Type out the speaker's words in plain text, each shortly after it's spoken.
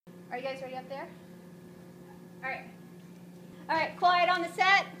Are you guys ready up there? All right. All right, quiet on the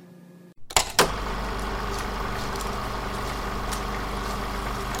set.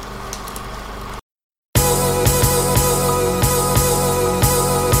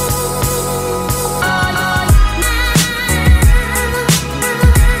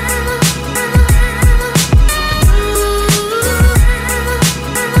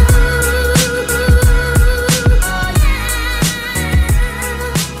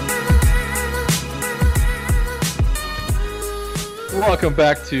 Welcome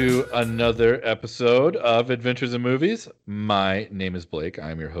back to another episode of Adventures in Movies. My name is Blake.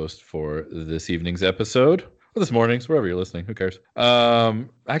 I'm your host for this evening's episode. Or this morning's, wherever you're listening. Who cares?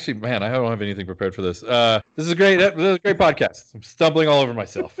 Actually, man, I don't have anything prepared for this. This is a great podcast. I'm stumbling all over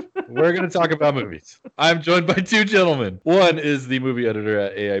myself. We're going to talk about movies. I'm joined by two gentlemen. One is the movie editor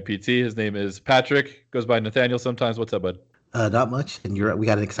at AIPT. His name is Patrick. Goes by Nathaniel sometimes. What's up, bud? Not much, and we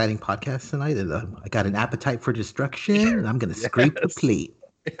got an exciting podcast tonight, and I got an appetite for destruction, and I'm gonna scrape the plate.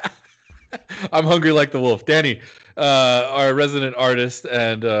 I'm hungry like the wolf. Danny, our resident artist,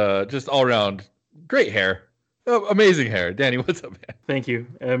 and just all around great hair, amazing hair. Danny, what's up, man? Thank you.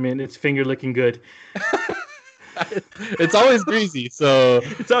 I mean, it's finger looking good. It's always greasy, so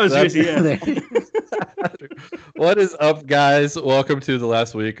it's always greasy. Yeah. What is up, guys? Welcome to the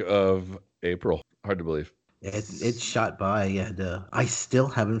last week of April. Hard to believe. It's shot by, and I still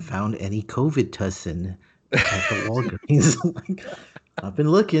haven't found any COVID tussin at the Walgreens. I've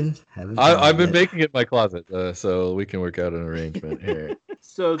been looking. I've been making it in my closet, so we can work out an arrangement here.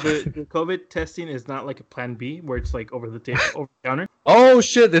 So the COVID testing is not like a Plan B, where it's like over the counter. Oh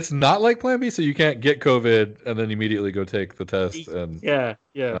shit! It's not like Plan B, so you can't get COVID and then immediately go take the test. And yeah.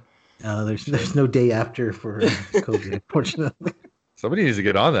 There's no day after for COVID, unfortunately. Somebody needs to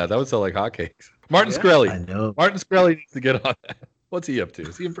get on that. That would sell like hotcakes. Martin Shkreli. I know. Martin Shkreli needs to get on that. What's he up to?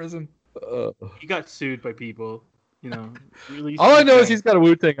 Is he in prison? He got sued by people. Really. All I know is he's got a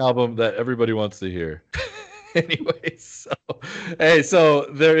Wu-Tang album that everybody wants to hear. Anyway, so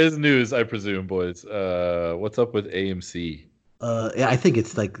there is news, I presume, boys. What's up with AMC? Yeah, I think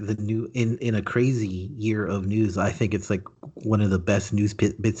it's like the new in a crazy year of news. I think it's like one of the best news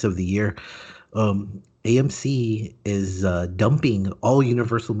bits of the year. AMC is dumping all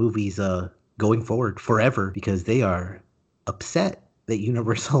Universal movies going forward forever because they are upset that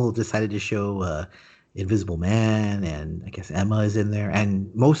Universal decided to show Invisible Man, and I guess Emma is in there,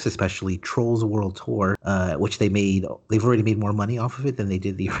 and most especially Trolls World Tour, which they've already made more money off of it than they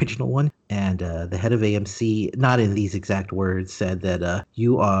did the original one. And the head of AMC, not in these exact words, said that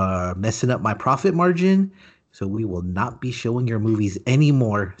you are messing up my profit margin, so we will not be showing your movies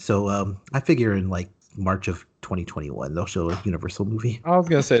anymore. So I figure in like March of 2021 they'll show a Universal movie. I was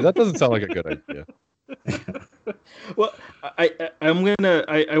gonna say that doesn't sound like a good idea. Well, I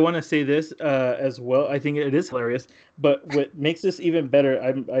want to say this as well. I think it is hilarious, but what makes this even better,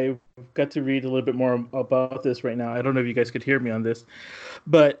 I've got to read a little bit more about this right now. I don't know if you guys could hear me on this,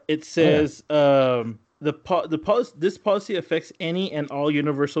 but it says this policy affects any and all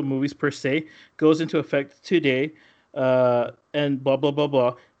Universal movies per se, goes into effect today, and blah blah blah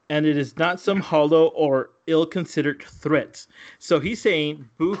blah. And it is not some hollow or ill-considered threat. So he's saying,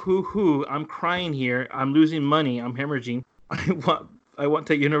 boo hoo hoo, I'm crying here. I'm losing money. I'm hemorrhaging. I want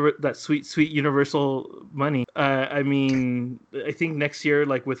that sweet Universal money. I mean, I think next year,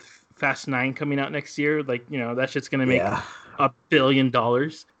 like with Fast 9 coming out next year, like, that shit's going to make $1 billion.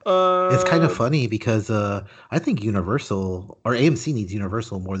 It's kind of funny because I think Universal, or AMC needs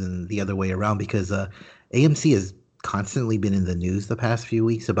Universal more than the other way around, because AMC is constantly been in the news the past few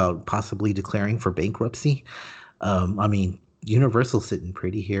weeks about possibly declaring for bankruptcy. I mean, Universal's sitting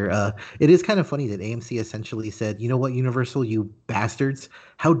pretty here. It is kind of funny that AMC essentially said, you know what, Universal, you bastards,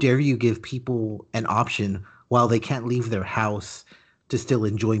 how dare you give people an option while they can't leave their house to still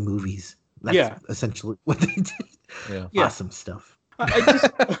enjoy movies. That's essentially what they did. Yeah. Awesome stuff.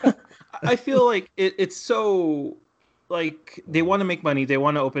 I feel like it's so... Like, they want to make money. They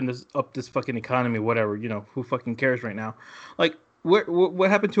want to open this fucking economy, whatever. Who fucking cares right now? Like, what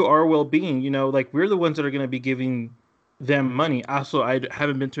happened to our well-being? Like, we're the ones that are going to be giving them money. Also, I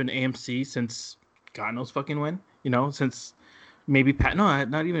haven't been to an AMC since God knows fucking when. Since maybe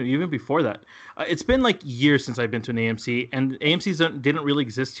not even before that. It's been like years since I've been to an AMC, and AMCs didn't really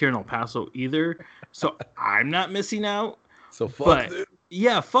exist here in El Paso either. So I'm not missing out. So fuck them.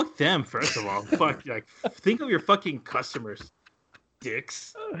 Yeah, fuck them, first of all. Think of your fucking customers,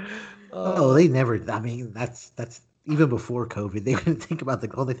 dicks. Oh, they never. I mean, that's even before COVID. They wouldn't think about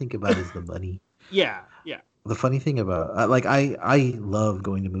all they think about is the money. Yeah. The funny thing about I love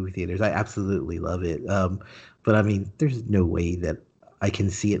going to movie theaters. I absolutely love it. But I mean, there's no way that I can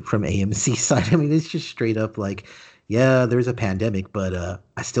see it from AMC side. I mean, it's just straight up like, yeah, there's a pandemic, but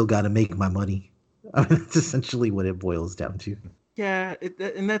I still got to make my money. I mean, that's essentially what it boils down to. Yeah,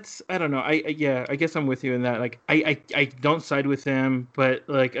 and that's I don't know. Yeah, I guess I'm with you in that. Like, I don't side with them, but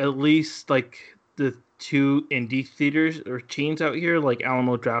like at least like the two indie theaters or chains out here, like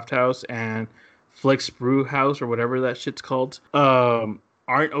Alamo Drafthouse and Flex Brew House or whatever that shit's called,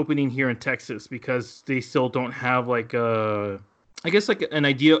 aren't opening here in Texas because they still don't have like I guess like an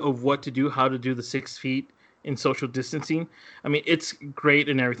idea of what to do, how to do the 6 feet in social distancing. I mean, it's great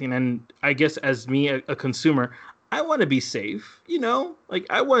and everything, and I guess as me, a consumer, I want to be safe, you know? Like,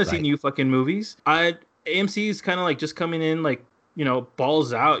 I want to see Right. new fucking movies. AMC is kind of like just coming in, like, you know,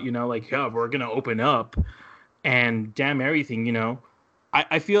 balls out, you know, like, yeah, we're going to open up and damn everything, you know?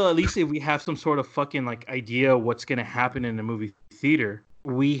 I feel at least if we have some sort of fucking, like, idea what's going to happen in the movie theater,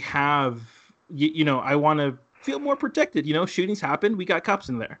 we have, you know, I want to feel more protected, you know? Shootings happen. We got cops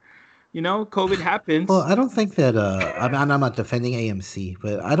in there. You know, COVID happens. Well, I don't think that I'm not defending AMC,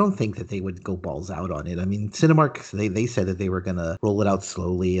 but I don't think that they would go balls out on it. I mean, Cinemark, they said that they were gonna roll it out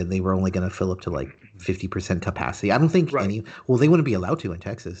slowly and they were only gonna fill up to like 50% capacity. I don't think Right. they wouldn't be allowed to in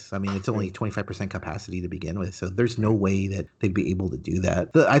Texas. I mean, it's only 25% capacity to begin with, so there's no way that they'd be able to do that.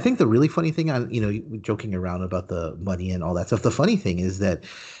 I think the really funny thing, on joking around about the money and all that stuff, the funny thing is that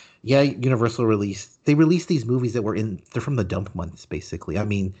yeah, Universal released these movies that they're from the dump months basically. I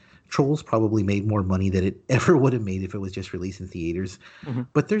mean, Trolls probably made more money than it ever would have made if it was just released in theaters. Mhm.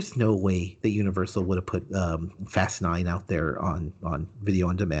 But there's no way that Universal would have put Fast 9 out there on video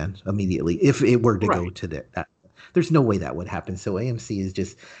on demand immediately if it were to go Right. to that. There's no way that would happen. So AMC is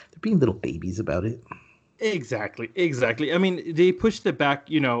just, they're being little babies about it. Exactly. I mean, they pushed it back,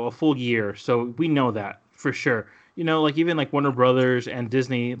 you know, a full year, so we know that for sure. You know, like even like Warner Brothers and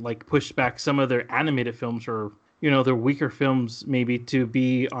Disney like pushed back some of their animated films or their weaker films maybe to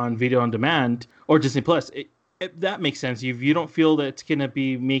be on video on demand or Disney Plus. That makes sense. If you don't feel that it's gonna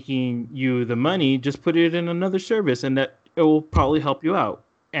be making you the money, just put it in another service, and that it will probably help you out.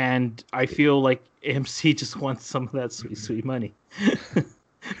 And I feel like AMC just wants some of that sweet money.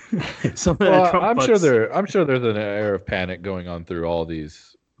 Some of that Well, Trump I'm bucks. sure there's an air of panic going on through all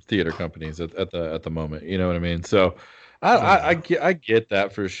these theater companies at the moment. You know what I mean? So I get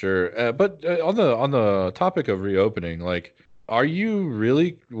that for sure. But on the topic of reopening, like, are you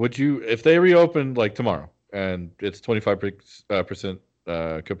really? Would you, if they reopened like tomorrow and it's 25%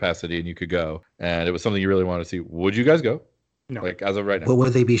 capacity and you could go and it was something you really want to see, would you guys go? No. Like as of right now? What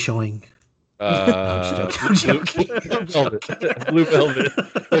would they be showing? I'm joking. Blue Velvet, Blue Velvet,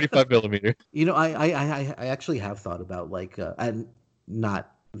 35 millimeter. I actually have thought about like, and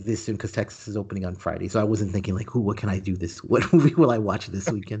not this soon because Texas is opening on Friday, so I wasn't thinking like, what can I do what movie will I watch this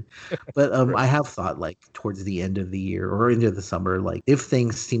weekend? But I have thought like towards the end of the year or into the summer, like if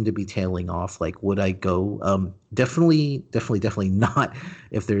things seem to be tailing off, like would I go? Definitely not.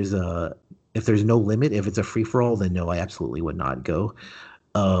 If there's no limit, if it's a free for all, then no, I absolutely would not go.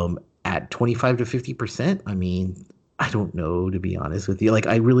 At 25 to 50%, I mean, I don't know, to be honest with you. Like,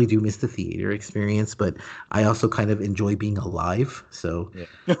 I really do miss the theater experience, but I also kind of enjoy being alive. So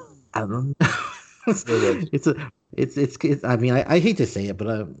Yeah. I don't know. it's I mean, I hate to say it,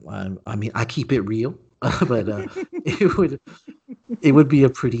 but I mean, I keep it real. But it would be a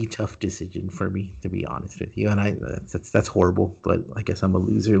pretty tough decision for me, to be honest with you. And that's horrible, but I guess I'm a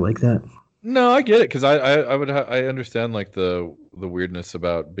loser like that. No, I get it because I understand like the weirdness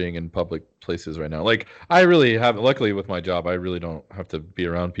about being in public places right now. Like I really have, luckily with my job, I really don't have to be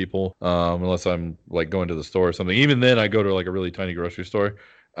around people unless I'm like going to the store or something. Even then, I go to like a really tiny grocery store.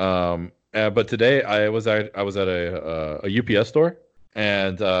 But today I was at a UPS store,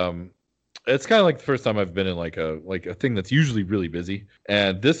 and it's kind of like the first time I've been in like a thing that's usually really busy.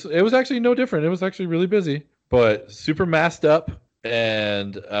 And it was actually no different. It was actually really busy, but super masked up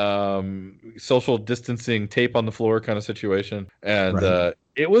and social distancing tape on the floor kind of situation. And Right.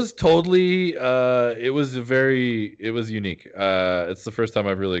 it was totally it was unique. It's the first time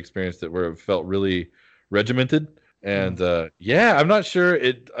I've really experienced it where it felt really regimented. And yeah, I'm not sure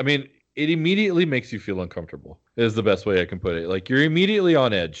I mean, it immediately makes you feel uncomfortable is the best way I can put it. Like you're immediately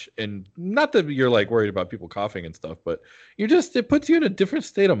on edge, and not that you're like worried about people coughing and stuff, but it puts you in a different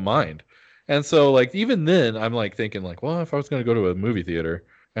state of mind. And so like even then I'm like thinking like, well, if I was going to go to a movie theater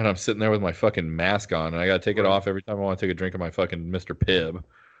and I'm sitting there with my fucking mask on and I got to take it off every time I want to take a drink of my fucking Mr. Pibb,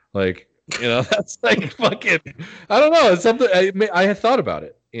 like, that's like fucking, I don't know. It's something I had thought about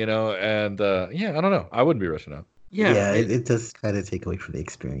it, and yeah, I don't know. I wouldn't be rushing out. Yeah, It does kind of take away from the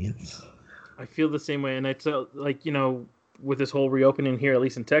experience. I feel the same way, and it's like with this whole reopening here, at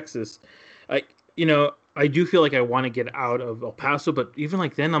least in Texas, I do feel like I want to get out of El Paso, but even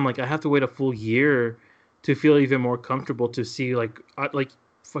like then, I'm like, I have to wait a full year to feel even more comfortable to see like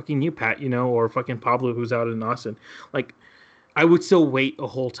fucking you, Pat, or fucking Pablo who's out in Austin. Like, I would still wait a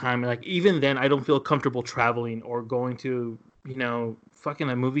whole time. Like, even then, I don't feel comfortable traveling or going to, fucking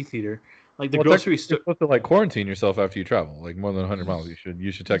a movie theater. Like the grocery store. You're supposed to like quarantine yourself after you travel, like more than 100 miles. You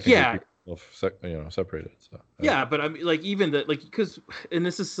should technically keep yourself separated. So yeah, but I mean, like even the because, and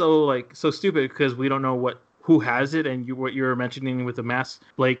this is so stupid because we don't know who has it, and what you're mentioning with the mask,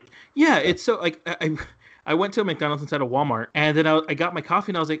 like it's so like I went to a McDonald's inside of Walmart, and then I got my coffee,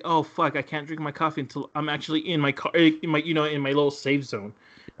 and I was like, oh fuck, I can't drink my coffee until I'm actually in my car, in my in my little safe zone,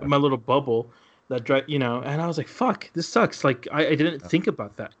 in my little bubble that and I was like, fuck, this sucks. Like I didn't think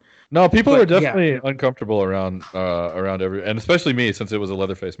about that. No, people are definitely uncomfortable around and especially me since it was a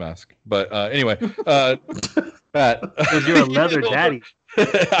Leatherface mask. But anyway, Pat, because you're a leather daddy.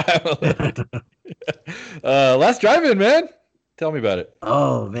 Last Drive-In, man. Tell me about it.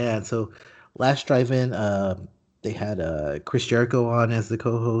 Oh man, so Last Drive-In, they had Chris Jericho on as the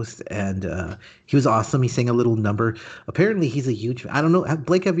co-host, and he was awesome. He sang a little number. Apparently, he's a huge. I don't know,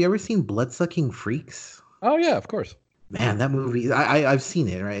 Blake. Have you ever seen Bloodsucking Freaks? Oh yeah, of course. Man, that movie, I've seen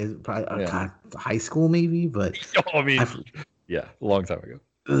it, right? Probably high school maybe, but I mean, a long time ago.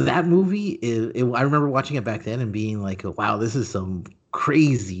 That movie, I remember watching it back then and being like, wow, this is some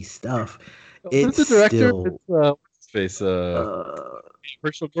crazy stuff. It's the director? What's his face?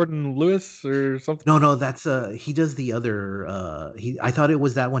 Herschel Gordon Lewis or something? No, that's he does the other I thought it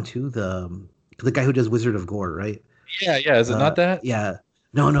was that one too, the guy who does Wizard of Gore, right? Yeah, is it not that? Yeah.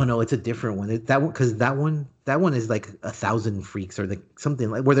 No, it's a different one. That one, because that one is like 1,000 Freaks or something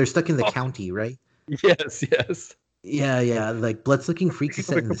like where they're stuck in the county, right? Yes. Yeah. Like Bloodsucking Freaks is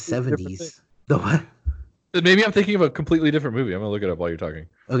set in the 70s. The what? Maybe I'm thinking of a completely different movie. I'm gonna look it up while you're talking.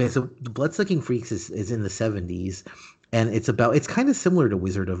 Okay, so the Bloodsucking Freaks is in the 70s, and it's kind of similar to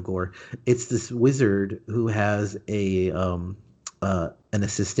Wizard of Gore. It's this wizard who has an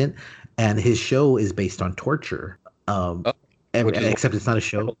assistant, and his show is based on torture. Except it's not a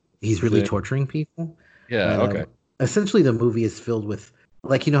show. He's really torturing people. Yeah, okay. Essentially, the movie is filled with,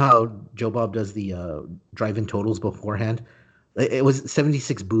 like, you know how Joe Bob does the drive-in totals beforehand? It was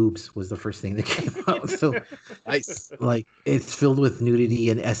 76 boobs was the first thing that came out. So, nice. Like, it's filled with nudity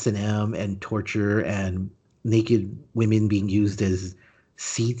and S&M and torture and naked women being used as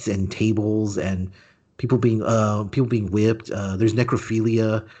seats and tables and people being whipped. There's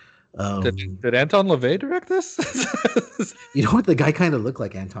necrophilia. Did Anton LaVey direct this? You know what? The guy kind of looked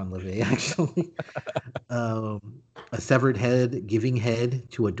like Anton LaVey, actually. A severed head giving head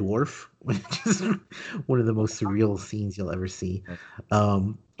to a dwarf, which is one of the most surreal scenes you'll ever see.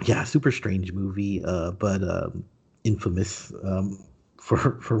 Super strange movie, but infamous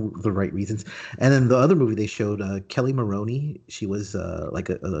for the right reasons. And then the other movie they showed, Kelly Maroney. She was like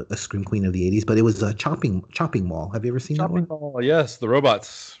a scream queen of the 80s, but it was Chopping Mall. Have you ever seen that one? Chopping Mall, yes. The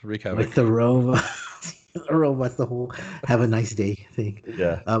robots wreak havoc. With the robots, the whole "Have a nice day" thing.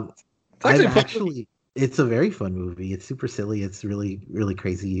 Yeah. It's a very fun movie. It's super silly. It's really, really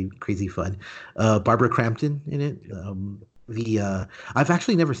crazy fun. Barbara Crampton in it. I've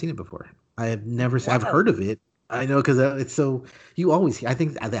actually never seen it before. I've heard of it. I know, because it's so, I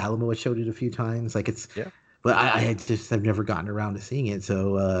think the Alamo has showed it a few times. Like but I've never gotten around to seeing it.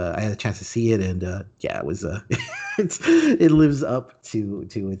 So I had a chance to see it, and it was it lives up to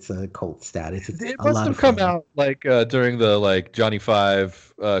its cult status. It must have come out like during the like Johnny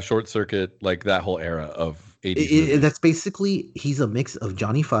Five, Short Circuit, like that whole era of 80s. That's basically, he's a mix of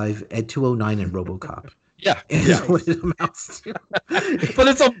Johnny Five, Ed 209, and RoboCop. Yeah. What it amounts to. But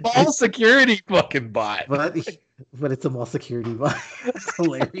it's a mall security fucking bot. But it's a mall security bot. It's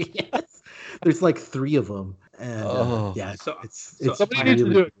hilarious. There's like 3 of them. And it's somebody needs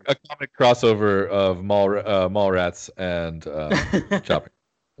to do a comic crossover of mall rats and Chopping.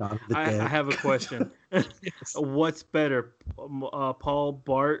 I have a question. Yes. What's better, Paul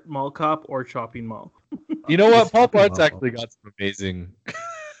Bart Mall Cop or Chopping Mall? You know what? Paul Bart's actually got some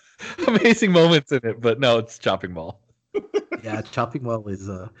amazing moments in it, but no, it's Chopping Mall. Yeah, Chopping Mall is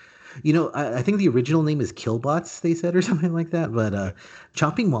I think the original name is Killbots, they said, or something like that. But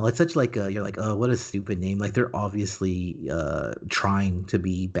Chopping Mall, it's such like you're like, oh, what a stupid name. Like, they're obviously trying to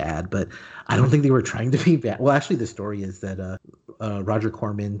be bad, but I don't think they were trying to be bad. Well, actually, the story is that Roger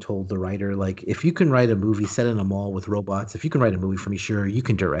Corman told the writer, like, if you can write a movie set in a mall with robots, if you can write a movie for me, sure, you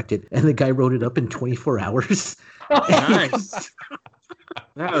can direct it. And the guy wrote it up in 24 hours. Nice.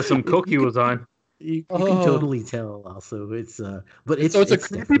 That was some coke he was on. You can totally tell. Also, it's a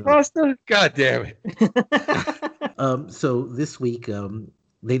creepypasta. God damn it! So this week,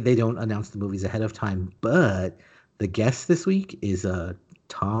 they don't announce the movies ahead of time, but the guest this week is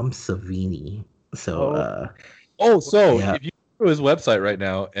Tom Savini. So yeah. If you go to his website right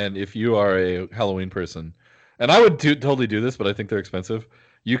now, and if you are a Halloween person, and I would totally do this, but I think they're expensive.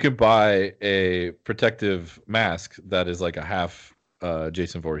 You can buy a protective mask that is like a half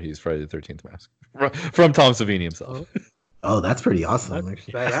Jason Voorhees Friday the 13th mask from Tom Savini himself. Oh, that's pretty awesome. That's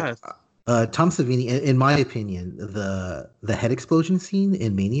Actually. badass. Tom Savini, in my opinion, the head explosion scene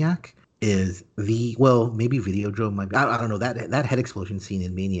in Maniac is maybe Videodrome might be. I don't know that head explosion scene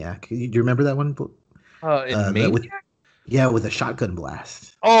in Maniac. Do you remember that one? In Maniac? With a shotgun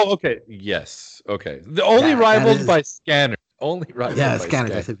blast. Oh, okay. Yes. Okay. The only rivaled by Scanner. Only rivaled by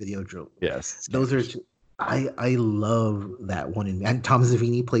Scanners. I said Videodrome. Yes. Those are two. I love that one, and Tom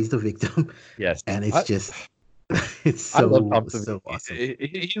Savini plays the victim. Yes. And it's it's I love Tom so Savini. awesome.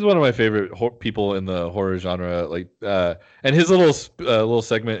 He's one of my favorite people in the horror genre. And his little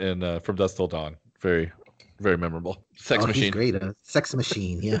segment in From Dusk Till Dawn, very, very memorable. Sex Machine. He's great. Sex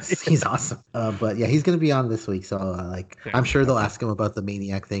Machine. Yes, he's awesome. But yeah, he's gonna be on this week. So I'm sure they'll ask him about the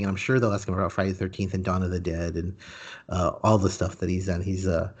Maniac thing, and I'm sure they'll ask him about Friday the 13th and Dawn of the Dead and all the stuff that he's done. He's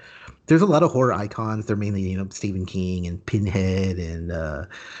there's a lot of horror icons. They're mainly Stephen King and Pinhead and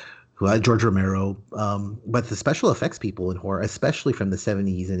George Romero. But the special effects people in horror, especially from the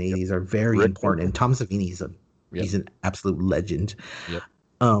 70s and 80s, are very important. And Tom Savini he's an absolute legend. Yep.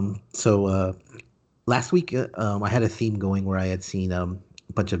 So last week I had a theme going where I had seen a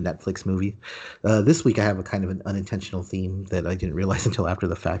bunch of Netflix movies. This week I have a kind of an unintentional theme that I didn't realize until after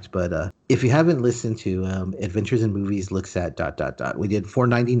the fact. But if you haven't listened to Adventures in Movies looks at ... we did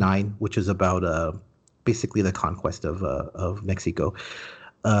 499, which is about basically the conquest of Mexico.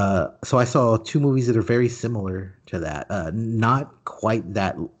 So I saw two movies that are very similar to that. Not quite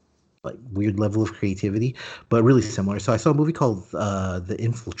that like weird level of creativity, but really similar. So I saw a movie called The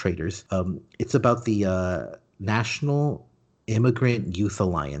Infiltrators. It's about the National Immigrant Youth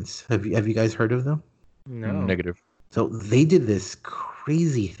Alliance. Have you guys heard of them? No. Negative. So they did this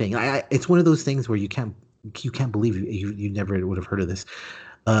crazy thing. It's one of those things where you can't believe you never would have heard of this.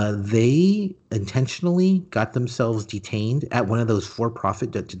 They intentionally got themselves detained at one of those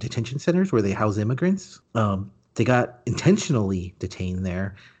for-profit detention centers where they house immigrants. They got intentionally detained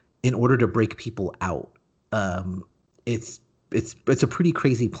there in order to break people out. It's a pretty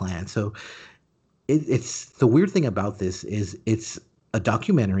crazy plan. So it's the weird thing about this is it's a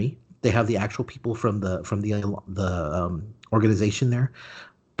documentary. They have the actual people from the organization there,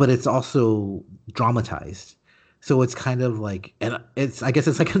 but it's also dramatized. So it's kind of like, and I guess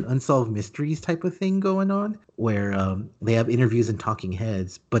it's like an unsolved mysteries type of thing going on, where they have interviews and talking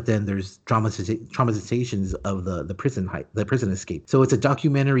heads, but then there's dramatizations of the prison escape. So it's a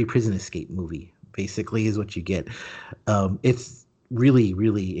documentary prison escape movie, basically, is what you get. It's really,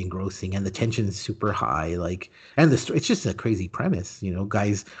 really engrossing, and the tension is super high. And it's just a crazy premise.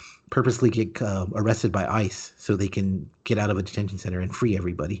 Guys purposely get arrested by ICE so they can get out of a detention center and free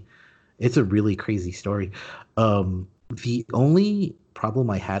everybody. It's a really crazy story. The only problem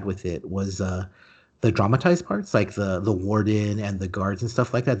I had with it was the dramatized parts, like the warden and the guards and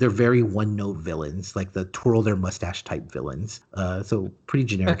stuff like that. They're very one-note villains, like the twirl their mustache type villains. So pretty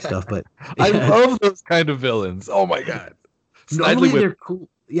generic stuff, but I love those kind of villains. Oh my god! Normally they're cool.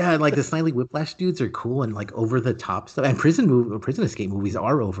 Yeah, like the Snidely Whiplash dudes are cool and like over the top stuff. And prison escape movies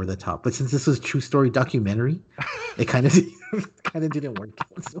are over the top. But since this was a true story documentary, it kind of didn't work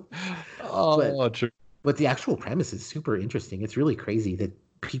out. True. But the actual premise is super interesting. It's really crazy that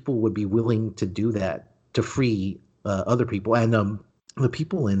people would be willing to do that to free other people. And the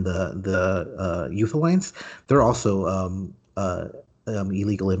people in the Youth Alliance, they're also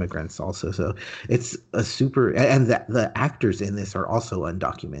illegal immigrants also. So it's a super, and the actors in this are also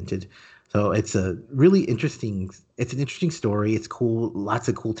undocumented. So it's an interesting story. It's cool. Lots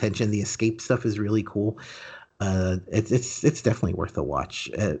of cool tension. The escape stuff is really cool. It's definitely worth a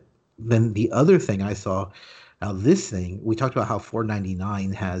watch. Then the other thing I saw, now this thing, we talked about how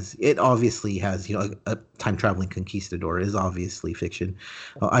 499 obviously has, a time traveling conquistador is obviously fiction.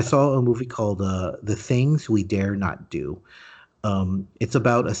 I saw a movie called The Things We Dare Not Do. It's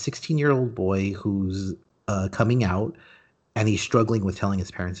about a 16-year-old boy who's coming out, and he's struggling with telling his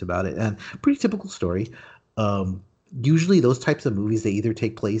parents about it. And pretty typical story. Usually those types of movies, they either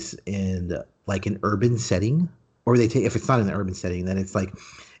take place in like an urban setting, or if it's not in an urban setting, then it's like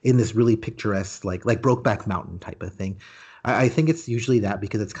in this really picturesque, like Brokeback Mountain type of thing. I think it's usually that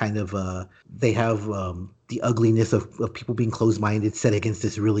because it's kind of they have the ugliness of people being closed-minded set against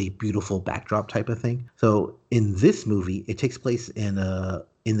this really beautiful backdrop type of thing. So in this movie, it takes place in a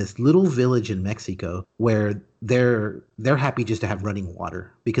in this little village in Mexico where they're happy just to have running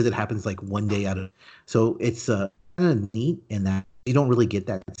water because it happens like one day out of. So it's kind of neat in that you don't really get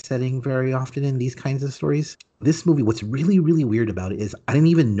that setting very often in these kinds of stories. This movie, what's really, really weird about it is I didn't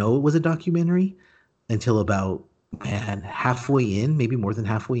even know it was a documentary until about, man, halfway in, maybe more than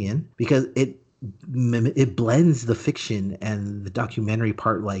halfway in, because it blends the fiction and the documentary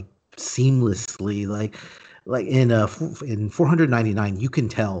part like seamlessly. Like in 499, you can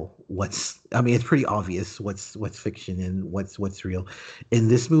tell what's. I mean, it's pretty obvious what's fiction and what's real. In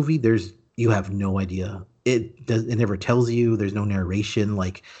this movie, you have no idea. It never tells you. There's no narration.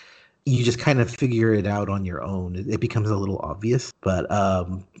 Like you just kind of figure it out on your own. It becomes a little obvious. But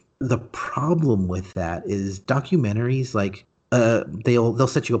the problem with that is documentaries, like they'll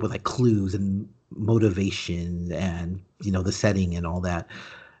set you up with like clues and motivation and the setting and all that.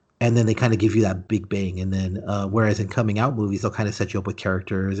 And then they kind of give you that big bang. And then whereas in coming out movies, they'll kind of set you up with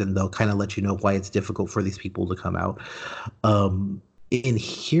characters and they'll kind of let you know why it's difficult for these people to come out. In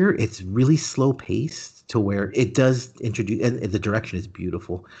here, it's really slow paced to where it does introduce, and the direction is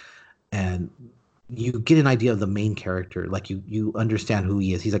beautiful. And you get an idea of the main character. Like you understand who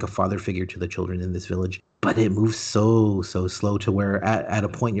he is. He's like a father figure to the children in this village. But it moves so slow to where at a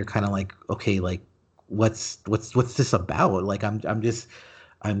point you're kind of like, okay, like what's this about? Like I'm just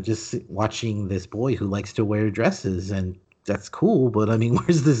watching this boy who likes to wear dresses, and that's cool. But I mean,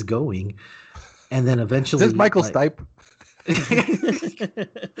 where's this going? And then eventually, Is this Michael Stipe? Yeah,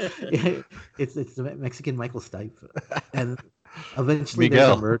 it's the Mexican Michael Stipe, and eventually Miguel.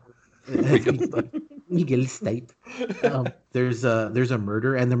 there's a murder. Miguel Stipe. There's a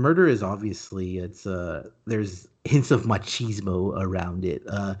murder, and the murder is obviously there's hints of machismo around it.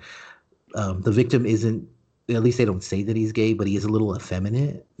 The victim isn't. At least they don't say that he's gay, but he is a little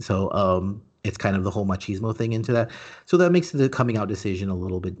effeminate. So it's kind of the whole machismo thing into that. So that makes the coming out decision a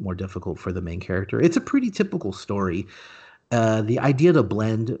little bit more difficult for the main character. It's a pretty typical story. The idea to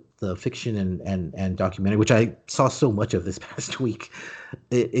blend the fiction and documentary, which I saw so much of this past week,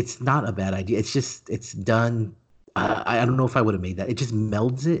 it's not a bad idea. It's done. I don't know if I would have made that. It just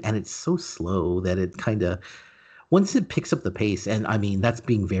melds it, and it's so slow that it kind of, once it picks up the pace, and I mean, that's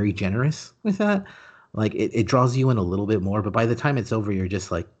being very generous with that. Like it draws you in a little bit more, but by the time it's over, you're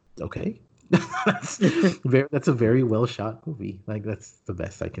just like, okay, that's a very well shot movie. Like that's the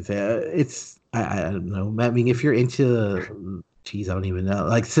best I can say. I don't know. I mean, if you're into, geez, I don't even know,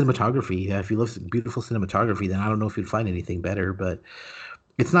 like cinematography. If you love beautiful cinematography, then I don't know if you'd find anything better. But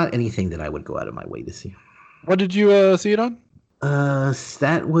it's not anything that I would go out of my way to see. What did you see it on?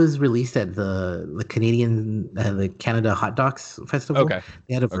 That was released at the Canada Hot Docs Festival. Okay,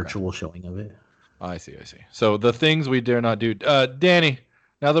 they had a virtual showing of it. I see. So the things we dare not do. Danny,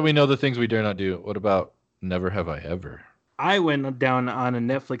 now that we know the things we dare not do, what about Never Have I Ever? I went down on a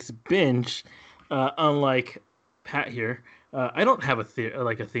Netflix binge, unlike Pat here. I don't have a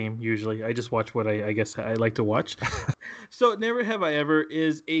theme usually. I just watch what I guess I like to watch. So Never Have I Ever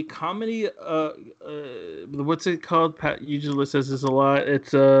is a comedy. What's it called? Pat usually says this a lot.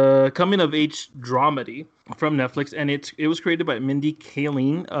 It's a coming of age dramedy from Netflix, and it was created by Mindy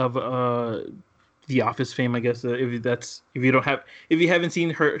Kaling of The Office fame, I guess. If you haven't seen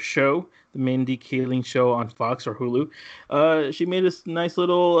her show, the Mindy Kaling show on Fox or Hulu, she made this nice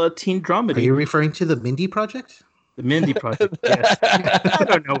little teen dramedy. Are you referring to the Mindy Project? The Mindy Project, yes. I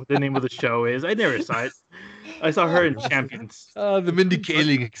don't know what the name of the show is. I never saw it. I saw her in Champions. The Mindy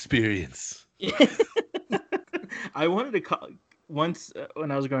Kaling Experience. I wanted to call once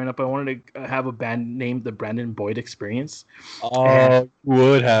when I was growing up. I wanted to have a band named the Brandon Boyd Experience. Oh,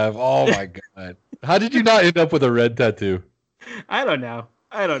 would have. Oh my god! How did you not end up with a red tattoo? I don't know.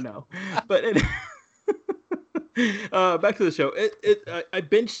 But back to the show. I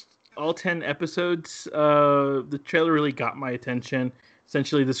binged all 10 episodes. The trailer really got my attention.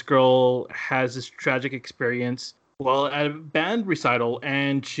 Essentially, this girl has this tragic experience while at a band recital,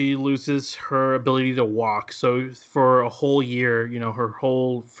 and she loses her ability to walk. So for a whole year, her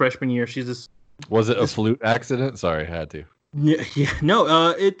whole freshman year, she's this. Was it a flute accident? Sorry, I had to. Yeah.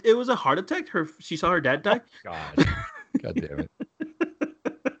 No. It was a heart attack. She saw her dad die. God damn it.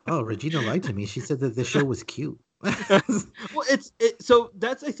 Oh, Regina lied to me. She said that the show was cute. Well, so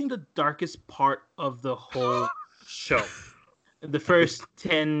that's I think the darkest part of the whole show. The first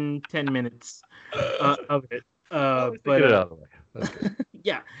 10 minutes of it. But get it out of the way. That's good.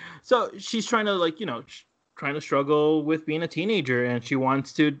 Yeah. So she's trying to struggle with being a teenager, and she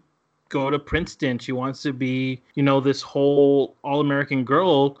wants to go to Princeton. She wants to be, this whole all-American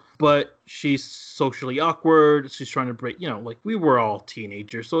girl, but she's socially awkward. She's trying to break, like we were all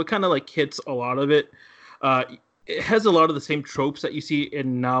teenagers. So it kind of like hits a lot of it. it has a lot of the same tropes that you see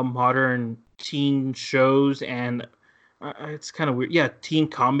in now modern teen shows, and it's kind of weird. Yeah, teen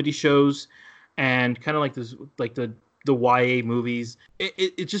comedy shows, and kind of like this, like the YA movies.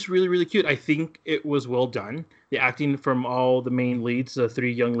 It's just really, really cute. I think it was well done. The acting from all the main leads, the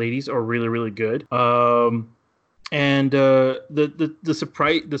three young ladies, are really, really good. And the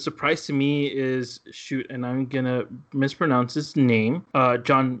surprise to me is, shoot, and I'm gonna mispronounce his name.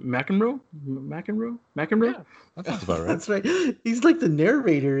 John McEnroe. Yeah, that sounds about right. That's right. He's like the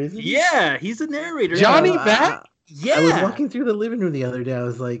narrator, isn't he? Yeah, he's a narrator. Johnny Uh, Mac? Yeah. I was walking through the living room the other day. I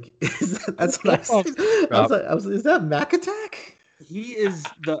was like, that's what I said. I was like, is that Mac Attack? He is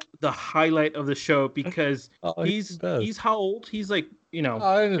the highlight of the show because Oh, he's the best. how old? He's like, you know,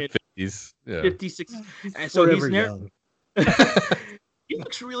 In the 50s. Yeah. 56. And so Forever he's young. he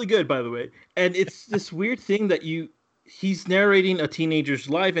looks really good, by the way. And it's this weird thing that he's narrating a teenager's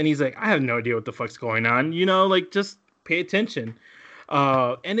life, and he's like, I have no idea what the fuck's going on. You know, like, just pay attention.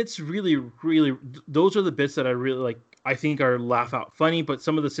 And it's really, really, those are the bits that I really like. I think are laugh out funny, but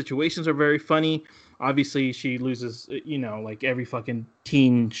some of the situations are very funny. Obviously, she loses, you know, like every fucking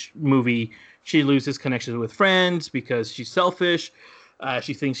teen movie, she loses connections with friends because she's selfish.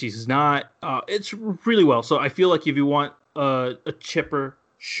 She thinks she's not. It's really well. So I feel like if you want a chipper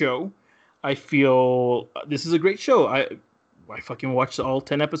show, I feel this is a great show. I fucking watched all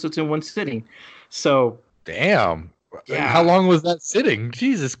 10 episodes in one sitting. So Damn. Yeah. How long was that sitting?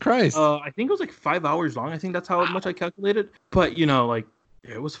 Jesus Christ. I think it was like 5 hours long. I think that's how much I calculated. But you know, like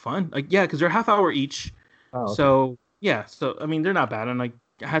it was fun. Like yeah, because they're half hour each. Oh, okay. So yeah, so I mean they're not bad, and like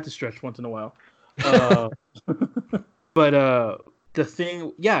I had to stretch once in a while. But the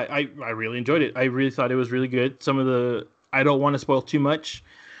thing, yeah, I really enjoyed it. I really thought it was really good. Some of the I don't want to spoil too much,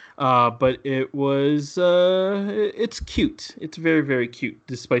 but it was it's cute. It's very, very cute,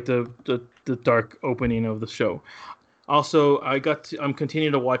 despite the dark opening of the show. Also, I'm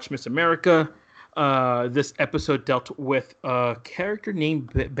continuing to watch Miss America. This episode dealt with a character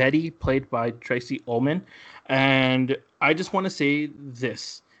named Betty, played by Tracy Ullman. And I just want to say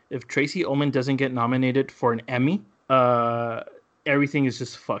this. If Tracy Ullman doesn't get nominated for an Emmy, everything is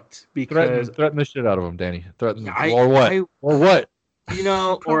just fucked. Because Threaten the shit out of him, Danny. Threaten I- or what? I- or what? you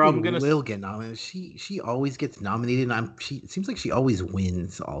know, or I'm gonna will get nominated. She always gets nominated. And it seems like she always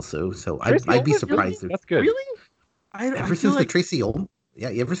wins. Also, so Tracy I'd be Ullman? surprised. That's good. really. I Ever feel since the like Tracy Ullman,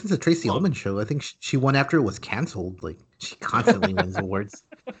 ever since the Tracy Ullman show, I think she won after it was canceled. Like she constantly wins awards.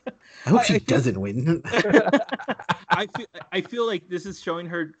 I hope she doesn't win. I feel like this is showing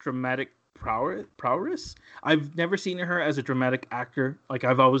her dramatic prowess. I've never seen her as a dramatic actor. Like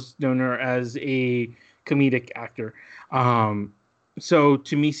I've always known her as a comedic actor. So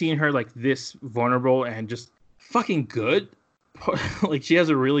to me, seeing her like this vulnerable and just fucking good, like she has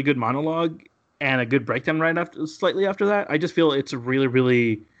a really good monologue and a good breakdown slightly after that. I just feel it's a really,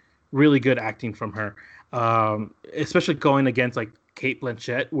 really, really good acting from her. Especially going against like Cate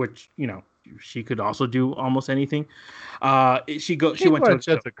Blanchett, which, you know, she could also do almost anything. She went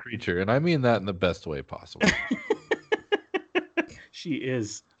to a creature, and I mean that in the best way possible. She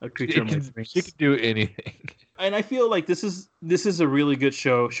is a creature. She can do anything. And I feel like this is a really good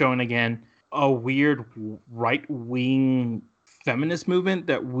show, showing again a weird right wing feminist movement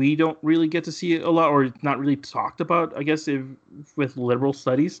that we don't really get to see a lot, or it's not really talked about, I guess, with liberal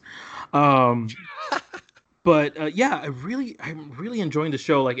studies. But yeah, I'm really enjoying the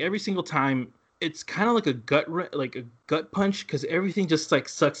show. Like every single time, it's kind of like a gut punch, because everything just like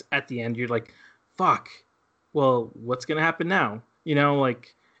sucks at the end. You're like, fuck. Well, what's gonna happen now? You know,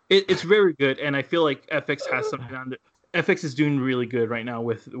 like it's very good, and I feel like FX has something on it. FX is doing really good right now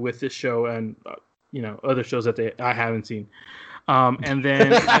with this show, and you know, other shows that I haven't seen. And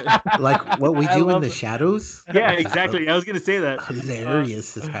then Like What We Do in the Shadows. yeah, exactly. I was gonna say that.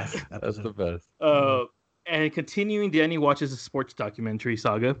 Hilarious this past episode. That's the best. And continuing, Danny watches a sports documentary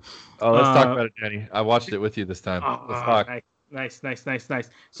saga. Oh, let's talk about it, Danny. I watched it with you this time. Let's talk. Nice.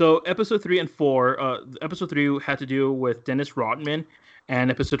 So episode 3 and 4. Episode 3 had to do with Dennis Rodman,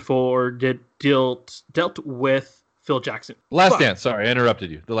 and episode 4 dealt with Phil Jackson. Last Dance. Sorry, I interrupted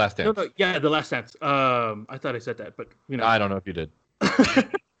you. The Last Dance. No, yeah, The Last Dance. I thought I said that, but you know. I don't know if you did.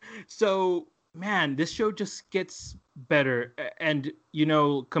 So, man, this show just gets better. And, you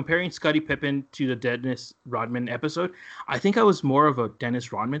know, comparing Scottie Pippen to the Dennis Rodman episode, I think I was more of a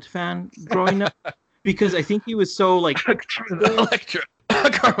Dennis Rodman fan growing up, because I think he was so, like... Electra.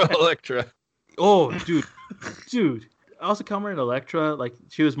 Carmel Electra. Oh, dude. Also, Carmen Electra, like,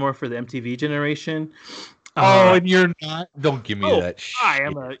 she was more for the MTV generation. Oh, and you're not. Don't give me that shit. I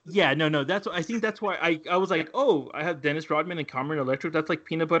am a no. That's I think that's why I was like, oh, I have Dennis Rodman and Carmen Electra. That's like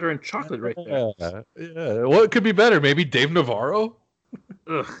peanut butter and chocolate right there. Yeah. What could be better? Maybe Dave Navarro.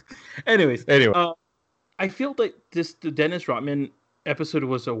 Ugh. Anyway, I feel like the Dennis Rodman episode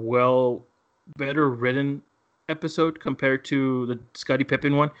was a better written episode compared to the Scottie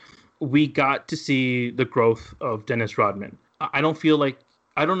Pippen one. We got to see the growth of Dennis Rodman. I don't feel like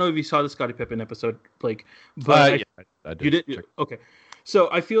I don't know if you saw the Scottie Pippen episode, Blake, but I did. You did? Okay. So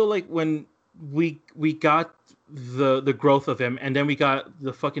I feel like when we got the growth of him, and then we got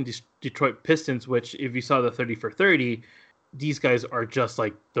the fucking Detroit Pistons, which if you saw the 30 for 30, these guys are just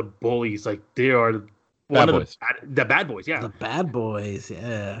like the bullies. Like they are the bad boys. Yeah. The bad boys.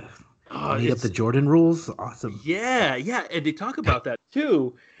 Yeah. Oh, Made up the Jordan rules. Awesome. Yeah. And they talk about that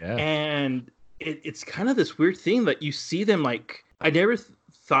too. Yeah. And it's kind of this weird thing that you see them like. I never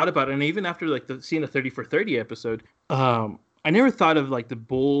thought about it, and even after like seeing the 30 for 30 episode, I never thought of like the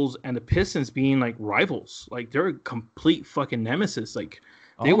Bulls and the Pistons being like rivals. Like they're a complete fucking nemesis. Like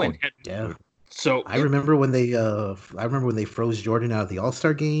they went head. Yeah. So I remember when they froze Jordan out of the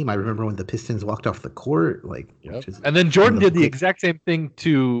All-Star game. I remember when the Pistons walked off the court. Like, and then Jordan did the exact same thing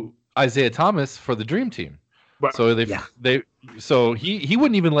to Isaiah Thomas for the Dream Team. Right. So he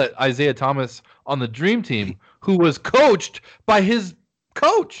wouldn't even let Isaiah Thomas on the Dream Team, who was coached by his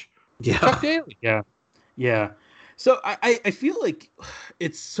coach, Chuck Daly. Yeah. So I feel like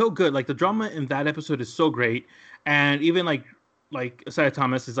it's so good. Like the drama in that episode is so great, and even like Isaiah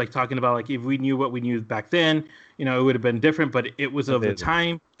Thomas is like talking about like if we knew what we knew back then, it would have been different. But it was of the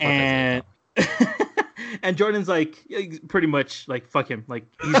time, and and Jordan's like pretty much like fuck him. Like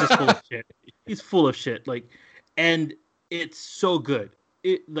he's just full of shit. He's full of shit. Like, and it's so good.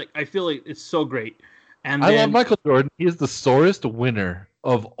 I feel like it's so great. And I love Michael Jordan. He is the sorest winner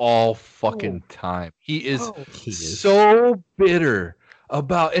of all fucking time. He is so bitter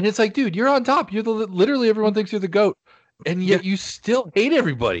about, and it's like, dude, you're on top. You're literally everyone thinks you're the GOAT, and yet you still hate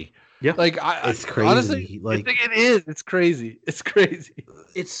everybody. Yeah, like it's crazy. Honestly, like it is. It's crazy. It's crazy.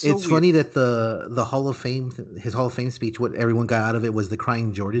 It's funny that the Hall of Fame, his Hall of Fame speech, what everyone got out of it was the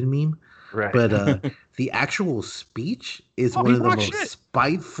crying Jordan meme. Right. But the actual speech is one of the most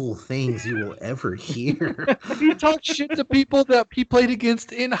spiteful things you will ever hear. He talked shit to people that he played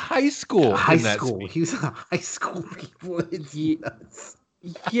against in high school. He was a high school people. It's nuts.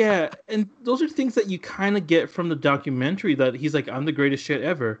 Yeah, and those are things that you kind of get from the documentary, that he's like, I'm the greatest shit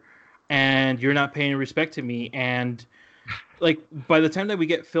ever, and you're not paying respect to me. And like by the time that we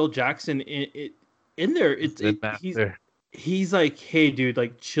get Phil Jackson in there, he's like, hey dude,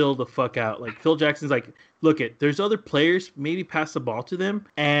 like chill the fuck out. Like Phil Jackson's like, look there's other players, maybe pass the ball to them.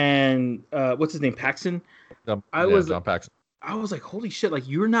 And what's his name, Paxson? John Paxson. I was like, holy shit, like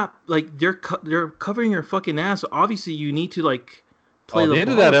you're not like they're covering your fucking ass. So obviously you need to like play the end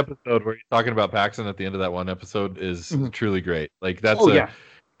of that episode where you're talking about Paxson at the end of that one episode is truly great. Like that's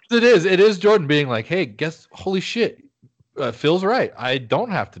it is Jordan being like, hey, holy shit, Phil's right. I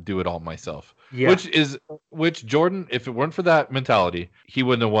don't have to do it all myself. Yeah. Which Jordan, if it weren't for that mentality, he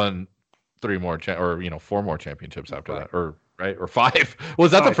wouldn't have won 4 more championships after that, or 5.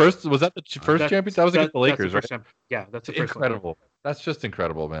 Was that the first? Was that the first championship? That was against the Lakers, right? Yeah, that's the first incredible. One. That's just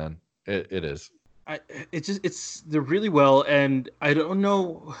incredible, man. It is. They're really well, and I don't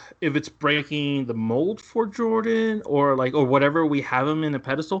know if it's breaking the mold for Jordan or whatever. We have him in a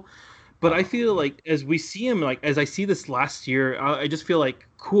pedestal. But I feel like as we see him, like as I see this last year, I just feel like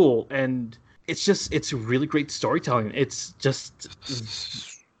cool, and it's really great storytelling. It's just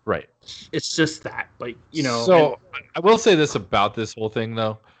right. It's just that, So I will say this about this whole thing,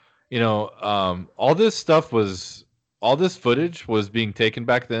 though. All this footage was being taken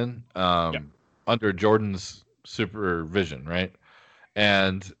back then under Jordan's supervision, right?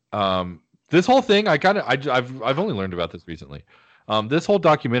 And this whole thing, I've only learned about this recently. This whole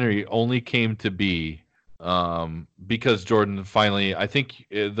documentary only came to be because Jordan finally, I think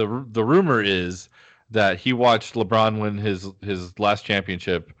the rumor is that he watched LeBron win his last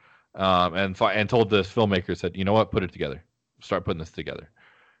championship, and told the filmmaker, said, you know what, put it together, start putting this together.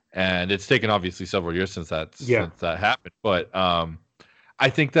 And it's taken obviously several years since that happened, but I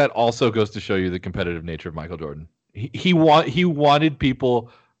think that also goes to show you the competitive nature of Michael Jordan. He wanted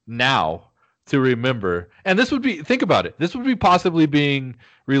people now to remember, and think about it. This would be possibly being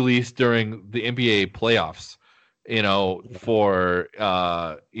released during the NBA playoffs. For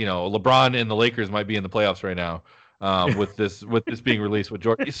LeBron and the Lakers might be in the playoffs right now, with this being released with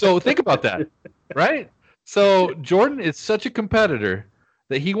Jordan. So think about that, right? So Jordan is such a competitor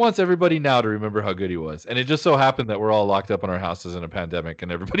that he wants everybody now to remember how good he was. And it just so happened that we're all locked up in our houses in a pandemic and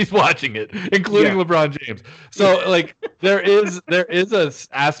everybody's watching it, including LeBron James. So like there is a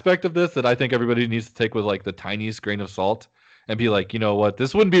aspect of this that I think everybody needs to take with like the tiniest grain of salt and be like, you know what,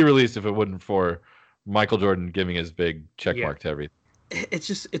 this wouldn't be released if it wasn't for Michael Jordan giving his big check mark to everything.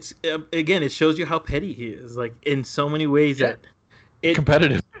 It's again, it shows you how petty he is, like in so many ways that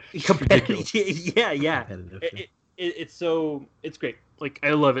competitive. Yeah. It's great. Like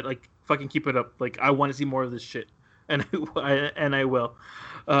I love it. Like fucking keep it up. Like I want to see more of this shit, and I will.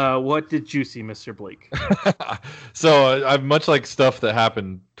 What did you see, Mr. Blake? So I've much like stuff that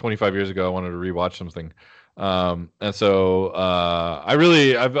happened 25 years ago. I wanted to rewatch something, and so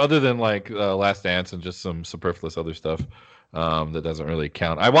I've other than like Last Dance and just some superfluous other stuff that doesn't really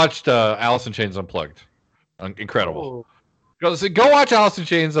count. I watched Alice in Chains Unplugged. Incredible. Go watch Alice in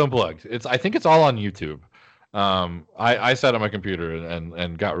Chains Unplugged. I think it's all on YouTube. I sat on my computer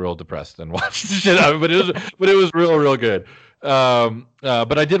and got real depressed and watched the shit out of it, but it was real good.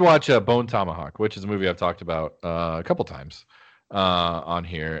 But I did watch Bone Tomahawk, which is a movie I've talked about a couple times on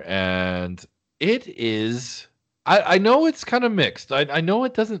here, and it is. I know it's kind of mixed. I know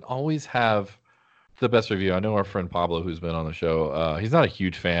it doesn't always have the best review. I know our friend Pablo, who's been on the show, he's not a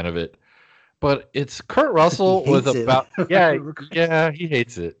huge fan of it. But it's Kurt Russell with about he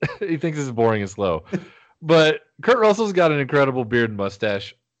hates it. He thinks it's boring and slow. But Kurt Russell's got an incredible beard and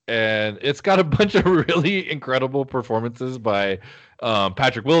mustache, and it's got a bunch of really incredible performances by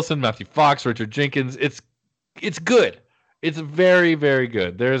Patrick Wilson, Matthew Fox, Richard Jenkins. It's good. It's very, very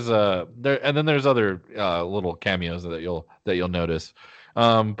good. There's and then there's other little cameos that you'll notice.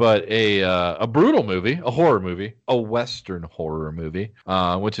 But a brutal movie, a horror movie, a Western horror movie,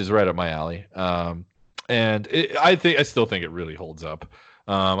 which is right up my alley. And I still think it really holds up.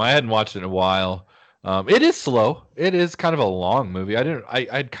 I hadn't watched it in a while. It is slow. It is kind of a long movie.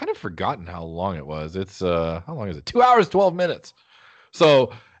 I'd kind of forgotten how long it was. It's how long is it? 2 hours, 12 minutes.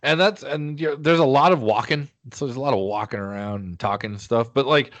 So, there's a lot of walking. So there's a lot of walking around and talking and stuff. But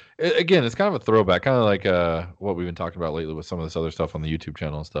like, again, it's kind of a throwback, kind of like what we've been talking about lately with some of this other stuff on the YouTube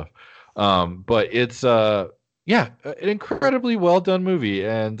channel and stuff. But it's an incredibly well done movie.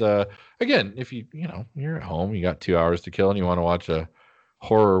 And again, if you're at home, you got 2 hours to kill, and you want to watch a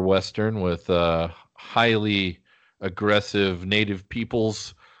horror Western with highly aggressive native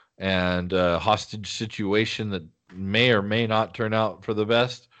peoples and hostage situation that may or may not turn out for the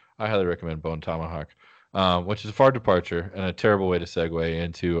best, I highly recommend Bone Tomahawk, which is a far departure and a terrible way to segue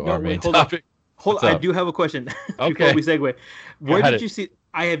into our main topic. Hold on, I do have a question before we segue. Where did you see?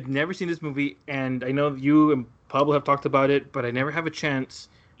 I have never seen this movie, and I know you and Pablo have talked about it, but I never have a chance.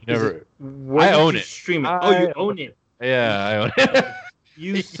 I own it. Stream it. You own it. Yeah, I own it.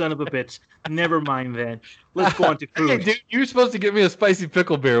 You son of a bitch. Never mind then. Let's go on to food. Hey, dude, you're supposed to give me a spicy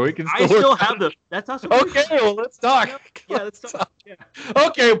pickle beer. We can. I still have them. That's awesome. Okay, well, let's talk. Yeah, let's talk. Yeah.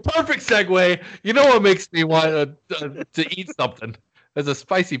 Okay, perfect segue. You know what makes me want to eat something? There's a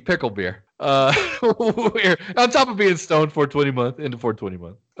spicy pickle beer. We're on top of being stoned into 420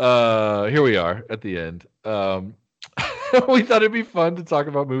 month. Here we are at the end. We thought it'd be fun to talk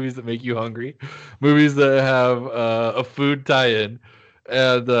about movies that make you hungry, movies that have a food tie-in.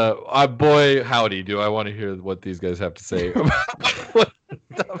 And boy, howdy, do I want to hear what these guys have to say about what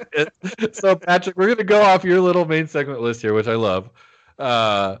stuff is. So, Patrick, we're going to go off your little main segment list here, which I love.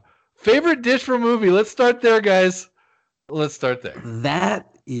 Favorite dish from a movie. Let's start there, guys. Let's start there. That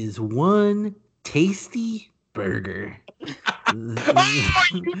is one tasty burger. Oh,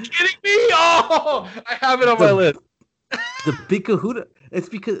 are you kidding me? Oh, I have it on my list. The Big Kahuna. It's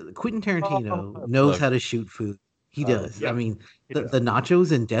because Quentin Tarantino knows how to shoot food. He does. Yeah. I mean, the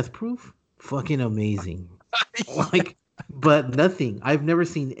nachos in Death Proof, fucking amazing. Like, but nothing. I've never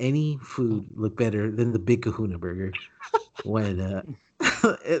seen any food look better than the Big Kahuna burger. When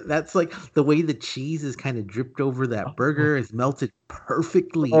that's like the way the cheese is kind of dripped over that burger is melted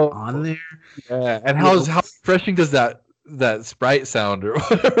perfectly on there. Yeah, and how refreshing does that Sprite sound or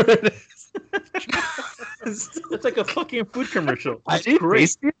whatever it is? It's like a fucking food commercial. It's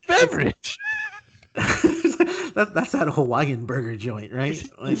great beverage. That's that Hawaiian burger joint, right?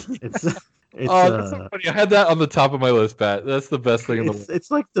 Like it's that's so funny. I had that on the top of my list, Pat. That's the best thing in the world.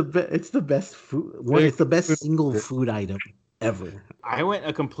 It's like it's the best food. It's the best single food item ever. I went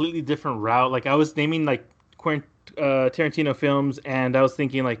a completely different route. Like I was naming like Quentin Tarantino films, and I was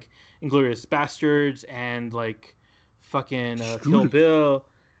thinking like Inglourious Bastards and like fucking Kill Bill,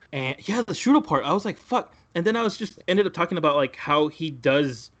 and the strudel part. I was like, fuck. And then I was just ended up talking about like how he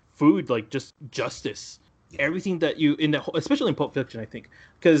does food like just justice. everything that you in the especially in Pulp Fiction, I think,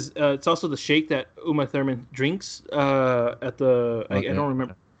 because it's also the shake that Uma Thurman drinks at the I don't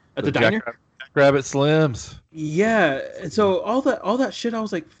remember at the diner. Rabbit Slims. Yeah, and so all that shit, I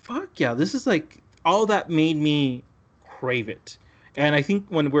was like, fuck yeah, this is like all that made me crave it. And I think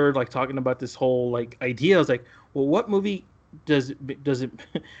when we're like talking about this whole like idea, I was like, well, what movie does it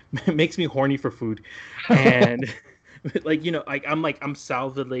makes me horny for food? And like, you know, like I'm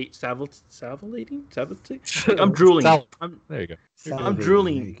salivating. Like, I'm drooling. There you go. I'm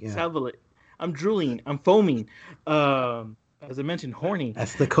drooling. Yeah. I'm drooling. I'm foaming. As I mentioned, horny.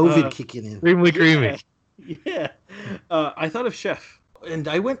 That's the COVID kicking in. Extremely creamy. Yeah. I thought of Chef, and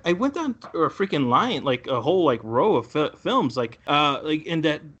I went down a freaking line, like a whole like row of films, like in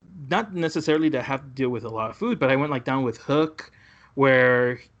that, not necessarily that have to deal with a lot of food, but I went like down with Hook,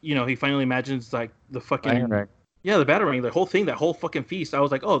 where, you know, he finally imagines like the fucking the Batarang, the whole thing, that whole fucking feast. I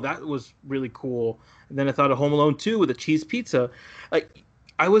was like, oh, that was really cool. And then I thought of Home Alone 2 with a cheese pizza. Like,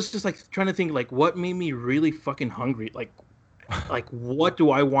 I was just like trying to think like what made me really fucking hungry, like what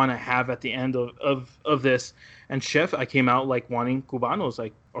do I want to have at the end of this? And Chef, I came out like wanting Cubanos,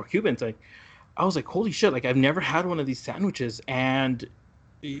 like, or Cubans. Like, I was like, holy shit, like I've never had one of these sandwiches, and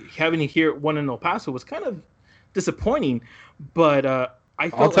having to hear one in El Paso was kind of disappointing. But I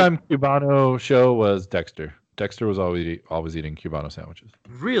felt all-time Cubano show was Dexter. Dexter was always eating Cubano sandwiches.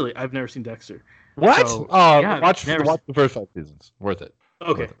 Really? I've never seen Dexter. What? So, watch the first 5 seasons. Worth it.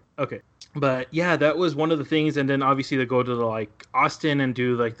 Okay. Okay. But yeah, that was one of the things. And then obviously they go to like Austin and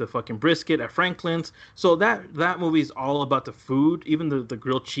do like the fucking brisket at Franklin's. So that movie is all about the food, even the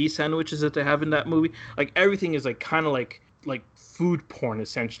grilled cheese sandwiches that they have in that movie. Like everything is like kind of like food porn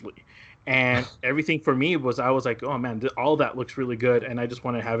essentially. And everything for me was, I was like, oh man, all that looks really good, and I just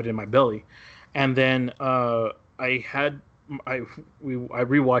want to have it in my belly. And then I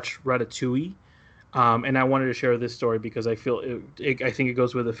rewatched Ratatouille. And I wanted to share this story because I feel I think it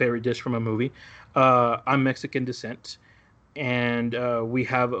goes with a favorite dish from a movie. I'm Mexican descent, and we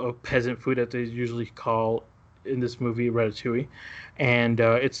have a peasant food that they usually call in this movie ratatouille, and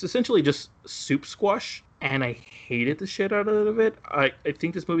it's essentially just soup squash. And I hated the shit out of it. I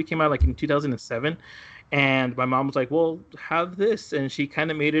think this movie came out like in 2007. And my mom was like, well, have this. And she kind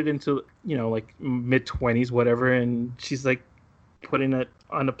of made it into, you know, like mid-20s, whatever. And she's like putting it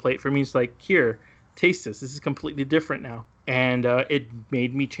on a plate for me. She's like, here, taste this. This is completely different now. And it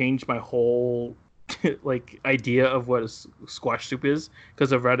made me change my whole like idea of what a squash soup is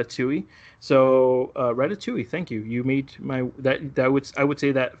because of Ratatouille. So Ratatouille, thank you. You made my I would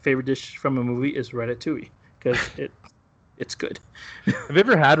say that favorite dish from a movie is Ratatouille because it's good. Have you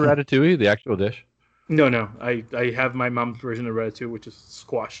ever had Ratatouille, the actual dish? No. I have my mom's version of Ratatouille, which is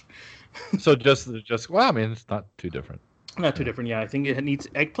squash. So just well, I mean, it's not too different. Not too different, yeah. I think it needs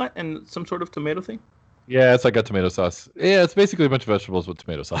eggplant and some sort of tomato thing. Yeah, it's like a tomato sauce. Yeah, it's basically a bunch of vegetables with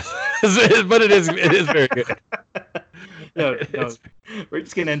tomato sauce. But it is very good. No, we're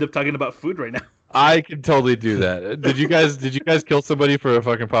just gonna end up talking about food right now. I can totally do that. Did you guys kill somebody for a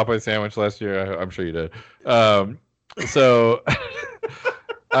fucking Popeye sandwich last year? I'm sure you did. So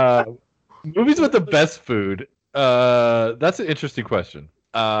movies with the best food. That's an interesting question.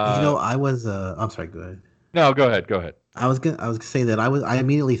 I was I'm sorry, go ahead. No, go ahead. I was gonna say that I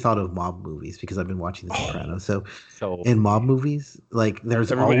immediately thought of mob movies because I've been watching The Sopranos. So in mob movies, like there's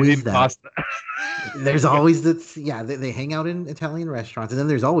always that. There's always that. Yeah, they hang out in Italian restaurants, and then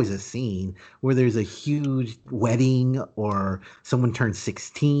there's always a scene where there's a huge wedding or someone turns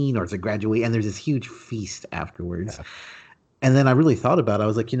 16 or it's a graduate, and there's this huge feast afterwards. Yeah. And then I really thought about it. I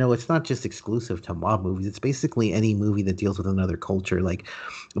was like, it's not just exclusive to mob movies. It's basically any movie that deals with another culture. Like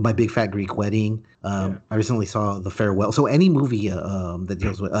My Big Fat Greek Wedding. I recently saw The Farewell. So any movie that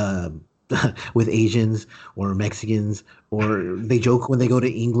deals with with Asians or Mexicans, or they joke when they go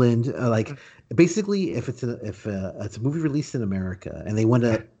to England. Basically, if it's a movie released in America and they want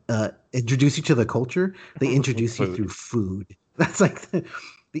to introduce you to the culture, they introduce you through food. That's like the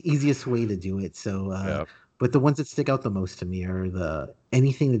easiest way to do it. So. Yeah. But the ones that stick out the most to me are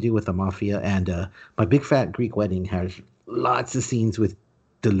anything to do with the mafia, and My Big Fat Greek Wedding has lots of scenes with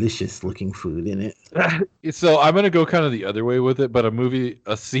delicious looking food in it. So I'm gonna go kind of the other way with it, but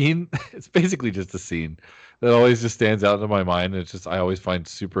a scene, it's basically just a scene that always just stands out in my mind, and it's just I always find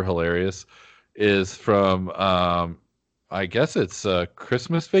super hilarious. Is from I guess it's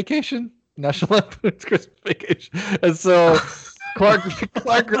Christmas Vacation, National Lampoon's Christmas Vacation, and so.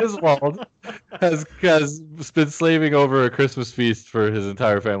 Clark Griswold has been slaving over a Christmas feast for his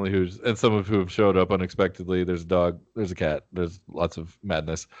entire family, and some of who have showed up unexpectedly. There's a dog, there's a cat, there's lots of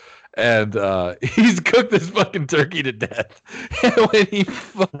madness, and he's cooked this fucking turkey to death. And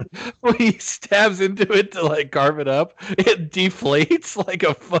when he stabs into it to like carve it up, it deflates like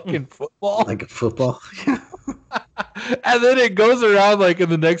a fucking football. Like a football. And then it goes around like in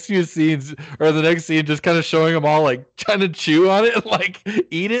the next few scenes, or the next scene, just kind of showing them all like trying to chew on it and like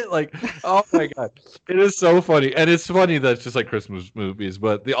eat it. Like, oh my god, it is so funny, and it's funny that it's just like Christmas movies,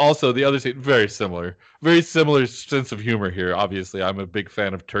 but the other scene very similar sense of humor here. Obviously, I'm a big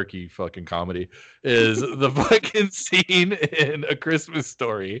fan of turkey fucking comedy. Is the fucking scene in A Christmas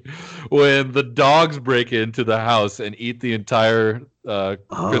Story when the dogs break into the house and eat the entire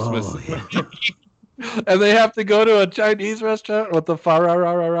Christmas. Yeah. And they have to go to a Chinese restaurant with the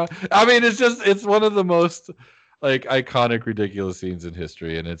fa-ra-ra-ra-ra. I mean, it's one of the most like iconic, ridiculous scenes in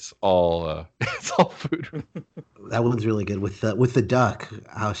history, and it's all food. That one's really good with the duck,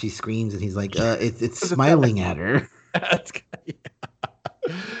 how she screams and he's like, it's smiling at her.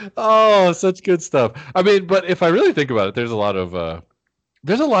 Oh, such good stuff. I mean, but if I really think about it, there's a lot of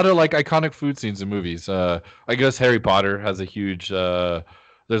like iconic food scenes in movies. I guess Harry Potter has a huge.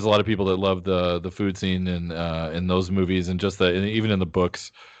 There's a lot of people that love the food scene in those movies, and just even in the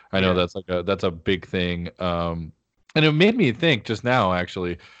books. I know that's a big thing. And it made me think just now,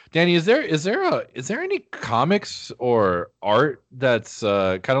 actually, Danny, is there any comics or art that's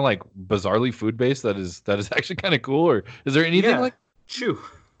kind of like bizarrely food based that is actually kind of cool, or is there anything like Chew?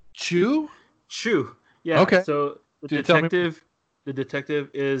 Yeah. Okay. So the detective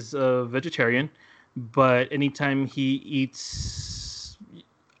is a vegetarian, but anytime he eats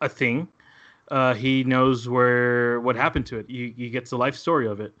a thing, he knows what happened to it. He gets the life story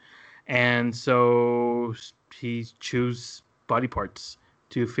of it, and so he chews body parts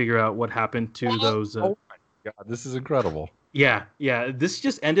to figure out what happened to those. Oh my god, this is incredible. Yeah. This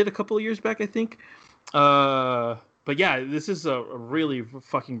just ended a couple of years back, I think. But yeah, this is a really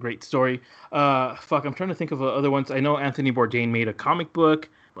fucking great story. I'm trying to think of other ones. I know Anthony Bourdain made a comic book.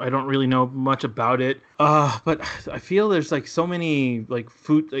 I don't really know much about it. But I feel there's like so many like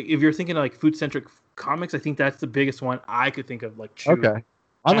food. Like if you're thinking of, like food centric comics, I think that's the biggest one I could think of. Like Chew. Okay.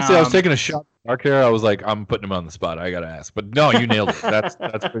 Honestly, I was taking a shot at Mark here. I was like, I'm putting him on the spot. I gotta ask, but no, you nailed it. That's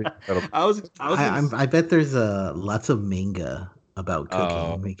pretty incredible. I bet there's lots of manga about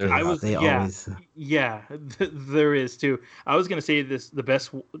cooking. There is too. I was gonna say this the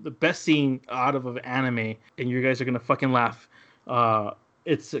best scene out of anime, and you guys are gonna fucking laugh.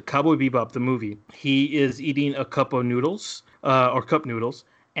 It's Cowboy Bebop, the movie. He is eating a cup of noodles, or cup noodles,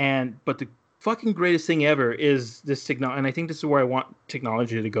 but the fucking greatest thing ever is this technology, and I think this is where I want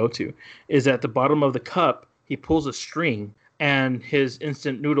technology to go to, is at the bottom of the cup, he pulls a string, and his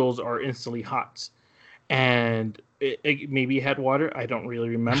instant noodles are instantly hot. And it maybe had water, I don't really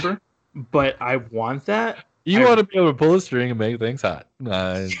remember, but I want that. You want to be able to pull a string and make things hot.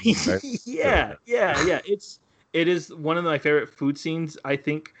 Yeah. It is one of my favorite food scenes, I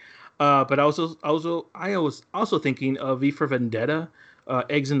think. But I was also thinking of V for Vendetta,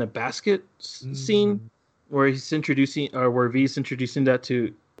 eggs in the basket scene, where he's introducing, where V's introducing that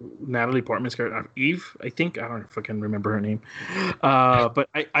to Natalie Portman's character, Eve, I think. I don't fucking remember her name. But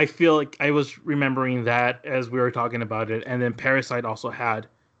I feel like I was remembering that as we were talking about it. And then Parasite also had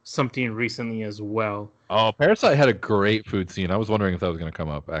something recently as well. Oh, Parasite had a great food scene. I was wondering if that was going to come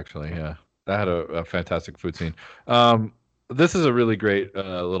up, actually. Yeah, that had a fantastic food scene. This is a really great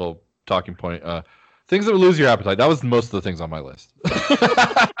little talking point. Things that would lose your appetite. That was most of the things on my list.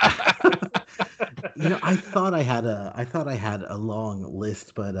 I thought I had a long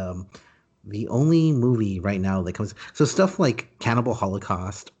list, but the only movie right now that comes, so stuff like Cannibal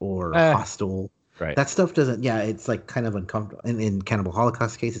Holocaust or Hostel, right? That stuff doesn't. Yeah, it's like kind of uncomfortable. In Cannibal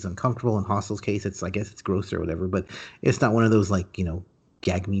Holocaust case, it's uncomfortable. In Hostel's case, I guess it's gross or whatever. But it's not one of those like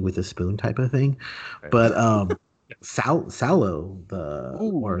gag me with a spoon type of thing. Right. But Sallow,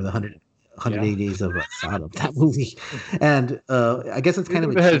 or the 180 Days of Sodom, that movie, and I guess it's kind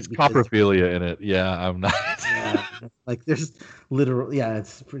of it has coprophilia in it. Yeah, I'm not. Yeah, like there's literal. Yeah,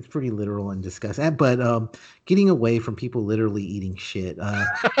 it's pretty literal and disgusting. But getting away from people literally eating shit,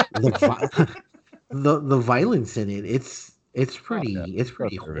 the violence in it, it's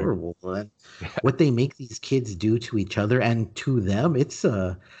pretty horrible. And what they make these kids do to each other and to them, it's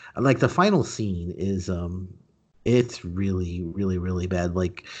like the final scene is it's really, really, really bad.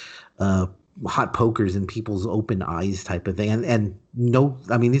 Like hot pokers in people's open eyes type of thing. And no,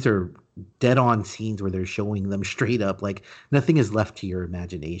 I mean, these are dead on scenes where they're showing them straight up. Like nothing is left to your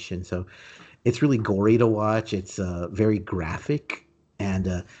imagination. So it's really gory to watch. It's very graphic,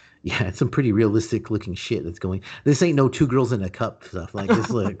 and yeah, it's some pretty realistic looking shit that's going. This ain't no Two Girls in a Cup stuff. Like this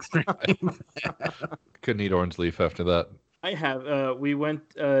looks. Couldn't eat orange leaf after that. I have. We went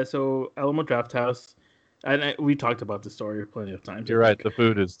so Alamo Draft House, and we talked about the story plenty of times. You're right. The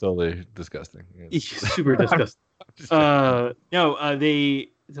food is totally disgusting. Super disgusting. They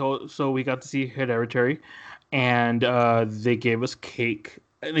so we got to see Hereditary, and they gave us cake,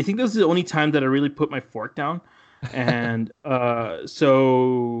 and I think this is the only time that I really put my fork down. And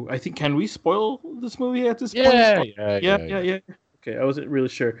so I think, can we spoil this movie at this point? Yeah. Okay, I wasn't really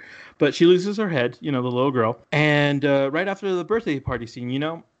sure, but she loses her head, the little girl, and right after the birthday party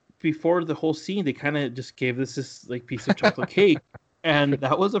scene, before the whole scene, they kind of just gave this like piece of chocolate cake, and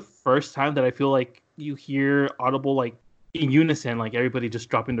that was the first time that I feel like you hear audible like in unison, like everybody just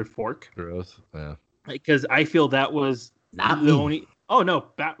dropping their fork. Gross. Yeah. Because I feel that was Not the me. only. Oh no,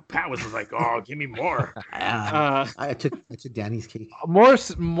 Pat was just like, "Oh, give me more." I took Danny's cake.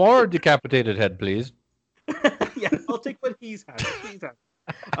 More decapitated head, please. Yeah, I'll take what he's having.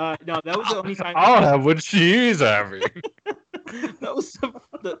 No, that was the only time. I'll have what she's having. That was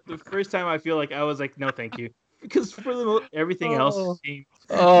the first time I feel like I was like, no, thank you, because for everything else seemed.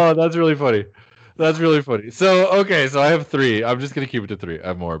 Oh, that's really funny. That's really funny. So, okay, so I have 3. I'm just gonna keep it to 3. I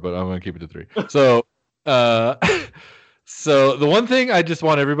have more, but I'm gonna keep it to 3. So, so the one thing I just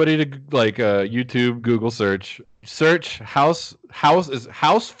want everybody to like YouTube, Google search House is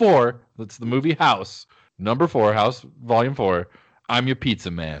House 4. That's the movie House. Number 4, House Volume 4. I'm your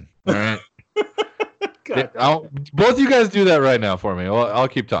pizza man. All right. Both you guys do that right now for me. I'll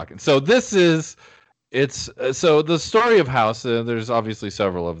keep talking. So so the story of House. There's obviously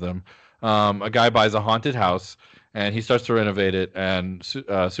several of them. A guy buys a haunted house and he starts to renovate it, and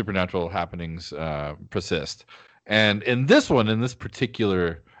supernatural happenings persist. And in this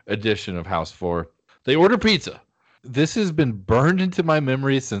particular edition of House 4, they order pizza. This has been burned into my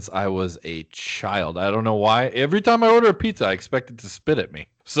memory since I was a child. I don't know why. Every time I order a pizza, I expect it to spit at me.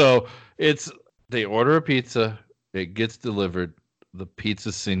 So they order a pizza, it gets delivered, the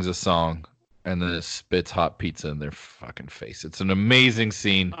pizza sings a song, and then it spits hot pizza in their fucking face. It's an amazing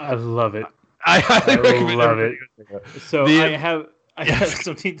scene. I love it. I highly recommend love it. So I have Yes.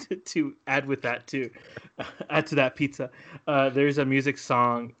 something to add with that too. Add to that pizza. There's a music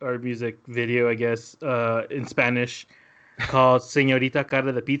song or music video, I guess, in Spanish called "Señorita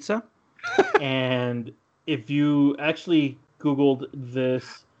Cara de Pizza," and if you actually Googled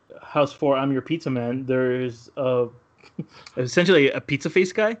this House 4, I'm Your Pizza Man, there's essentially a pizza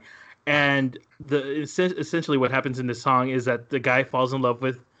face guy, and essentially what happens in this song is that the guy falls in love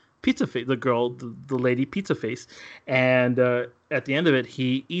with Pizza Face, the girl, the lady Pizza Face, and at the end of it,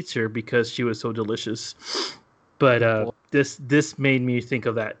 he eats her because she was so delicious. But this made me think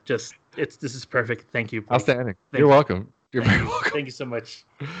of that. This is perfect. Thank you. Outstanding. You're welcome. You're very welcome. Thank you so much.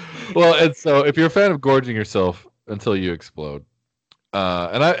 Well, and so if you're a fan of gorging yourself until you explode,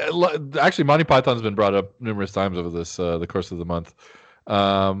 and actually Monty Python's been brought up numerous times over the course of the month,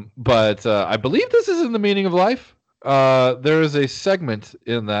 but I believe this is in The Meaning of Life. There is a segment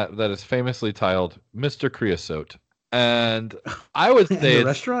in that is famously titled "Mr. Creosote," and I would say the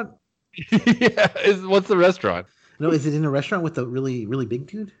restaurant. Yeah, what's the restaurant? No, is it in a restaurant with a really, really big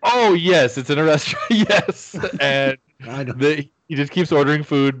dude? Oh yes, it's in a restaurant. Yes, and I don't. he just keeps ordering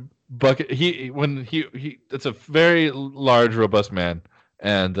food. Bucket. It's a very large, robust man,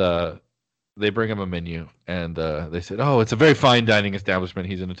 and they bring him a menu, and they said, "Oh, it's a very fine dining establishment."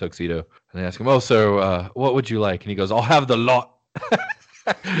 He's in a tuxedo, and they ask him, "Oh, sir, what would you like?" And he goes, "I'll have the lot."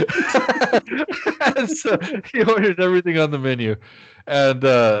 And so he orders everything on the menu, and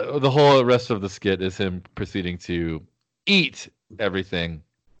the whole rest of the skit is him proceeding to eat everything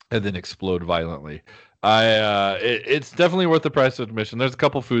and then explode violently. It's definitely worth the price of admission. There's a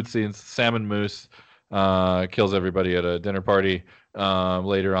couple food scenes. Salmon Moose kills everybody at a dinner party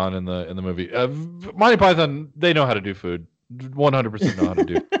later on in the movie. Monty Python, they know how to do food. 100% know how to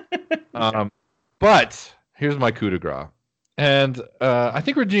do. But here's my coup de grace. And I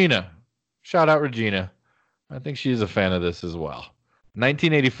think Regina, shout out Regina, I think she's a fan of this as well.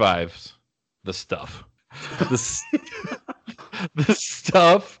 1985's The Stuff. The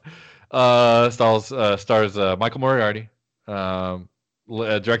Stuff stars Michael Moriarty,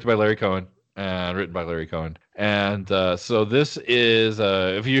 directed by Larry Cohen and written by Larry Cohen. And so this is,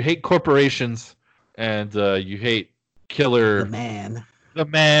 if you hate corporations and you hate killer... The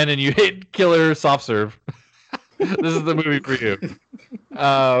man, and you hate killer soft serve, this is the movie for you.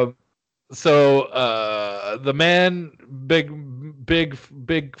 So the man, big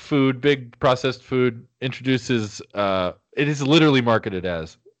big food, big processed food introduces. It is literally marketed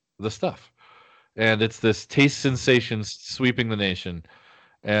as the stuff, and it's this taste sensation sweeping the nation.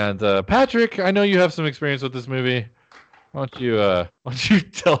 And Patrick, I know you have some experience with this movie. Why don't you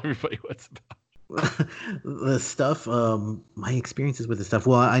tell everybody what's about? The stuff, my experiences with the stuff.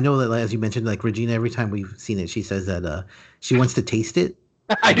 Well, I know that, like, as you mentioned, like Regina, every time we've seen it, she says that she wants to taste it.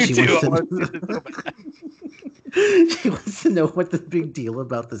 I do She too. wants she wants to know what the big deal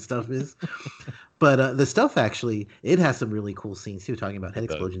about the stuff is. But the stuff, actually, it has some really cool scenes too, talking about head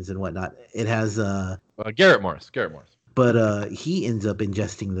explosions and whatnot. It has Garrett Morris. but he ends up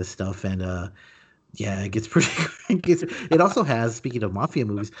ingesting this stuff, and yeah, it gets pretty. It also has, speaking of mafia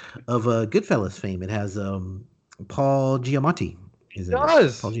movies, of Goodfellas fame. It has Paul Giamatti. It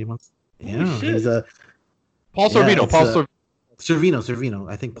does. Paul Giamatti? Holy Yeah, shit. he's Paul Sorvino.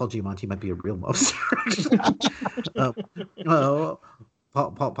 Servino. I think Paul Giamatti might be a real mobster. Paul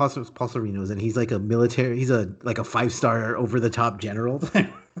Sorvino's, and he's like a military. He's like a 5-star over the top general.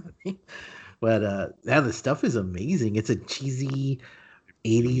 But yeah, the stuff is amazing. It's a cheesy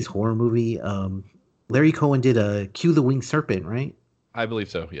 80s horror movie. Larry Cohen did Cue the Winged Serpent, right? I believe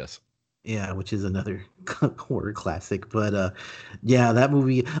so. Yes. Yeah, which is another horror classic. But yeah, that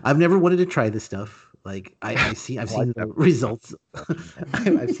movie. I've never wanted to try this stuff. Like I've seen the results.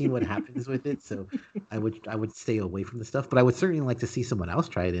 I've seen what happens with it, so I would stay away from the stuff. But I would certainly like to see someone else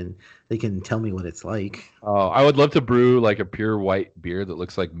try it, and they can tell me what it's like. Oh, I would love to brew like a pure white beer that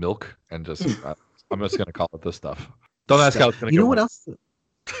looks like milk, and just I'm just gonna call it this stuff. Don't ask how it's gonna go. You know what else?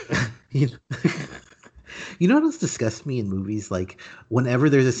 You know what else disgusts me in movies? Like whenever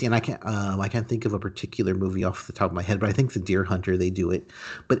there's a scene, I can't think of a particular movie off the top of my head, but I think The Deer Hunter, they do it.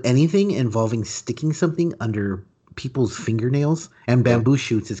 But anything involving sticking something under people's fingernails, and bamboo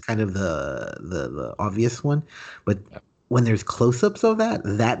shoots is kind of the obvious one. But when there's close-ups of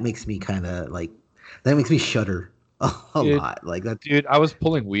that makes me kind of like, that makes me shudder a lot. Like that. Dude, I was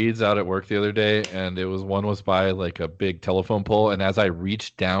pulling weeds out at work the other day, and one was by like a big telephone pole, and as I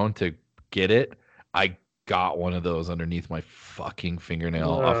reached down to get it, I got one of those underneath my fucking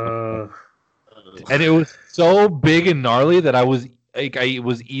fingernail and it was so big and gnarly that I was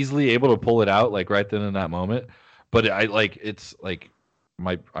easily able to pull it out like right then in that moment. But I'm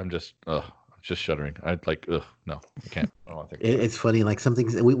just shuddering. I'd like, no, I can't. I don't want to think. It's funny, like some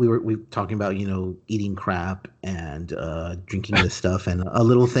things we were talking about, eating crap and drinking this stuff, and a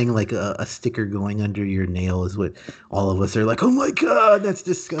little thing like a sticker going under your nail is what all of us are like, oh my god, that's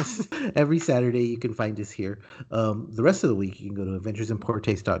disgusting. Every Saturday you can find us here. The rest of the week you can go to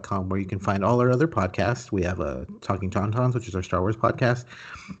adventuresinpoortaste.com, where you can find all our other podcasts. We have Talking Tauntauns, which is our Star Wars podcast,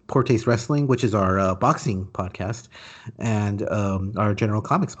 Poor Taste Wrestling, which is our boxing podcast, and our General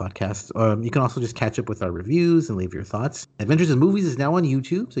Comics podcast. You can also just catch up with our reviews and leave your thoughts. Adventures in Movies is now on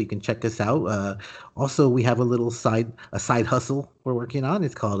YouTube, so you can check us out. Also, we have a little side hustle we're working on.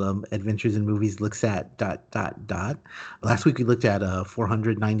 It's called Adventures in Movies Looks at ... Last week we looked at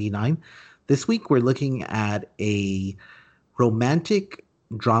 499. This week we're looking at a romantic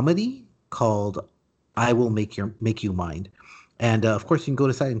dramedy called I Will Make You Mine. And of course, you can go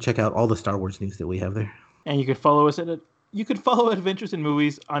to the site and check out all the Star Wars news that we have there. And you can follow us You can follow Adventures in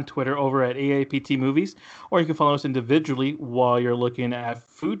Movies on Twitter over at AAPT Movies, or you can follow us individually while you're looking at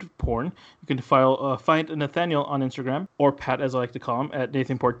food porn. You can find Nathaniel on Instagram, or Pat as I like to call him, at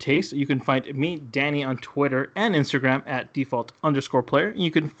Nathan Port Taste. You can find me, Danny, on Twitter and Instagram at default_player.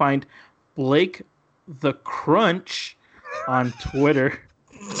 You can find Blake the Crunch on Twitter.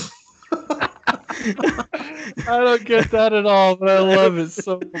 I don't get that at all, but I love it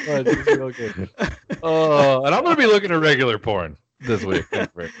so much. It's real good. Oh, and I'm going to be looking at regular porn this week.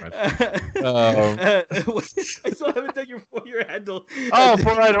 Thank you very much. I still haven't done your handle. Oh,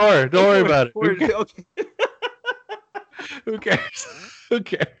 Pornhub Horror. Don't worry about it. Okay. Who cares? Who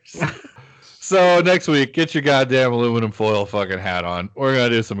cares? So next week, get your goddamn aluminum foil fucking hat on. We're going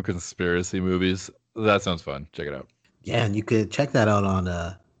to do some conspiracy movies. That sounds fun. Check it out. Yeah, and you could check that out on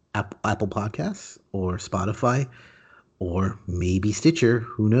Apple Podcasts or Spotify or maybe Stitcher.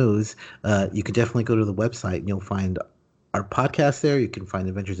 Who knows? You could definitely go to the website and you'll find our podcast there. You can find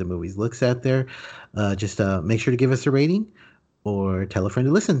Adventures in Movies Looks At there. Just make sure to give us a rating or tell a friend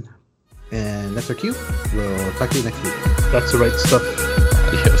to listen. And that's our cue. We'll talk to you next week. That's the right stuff.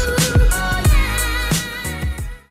 Yes.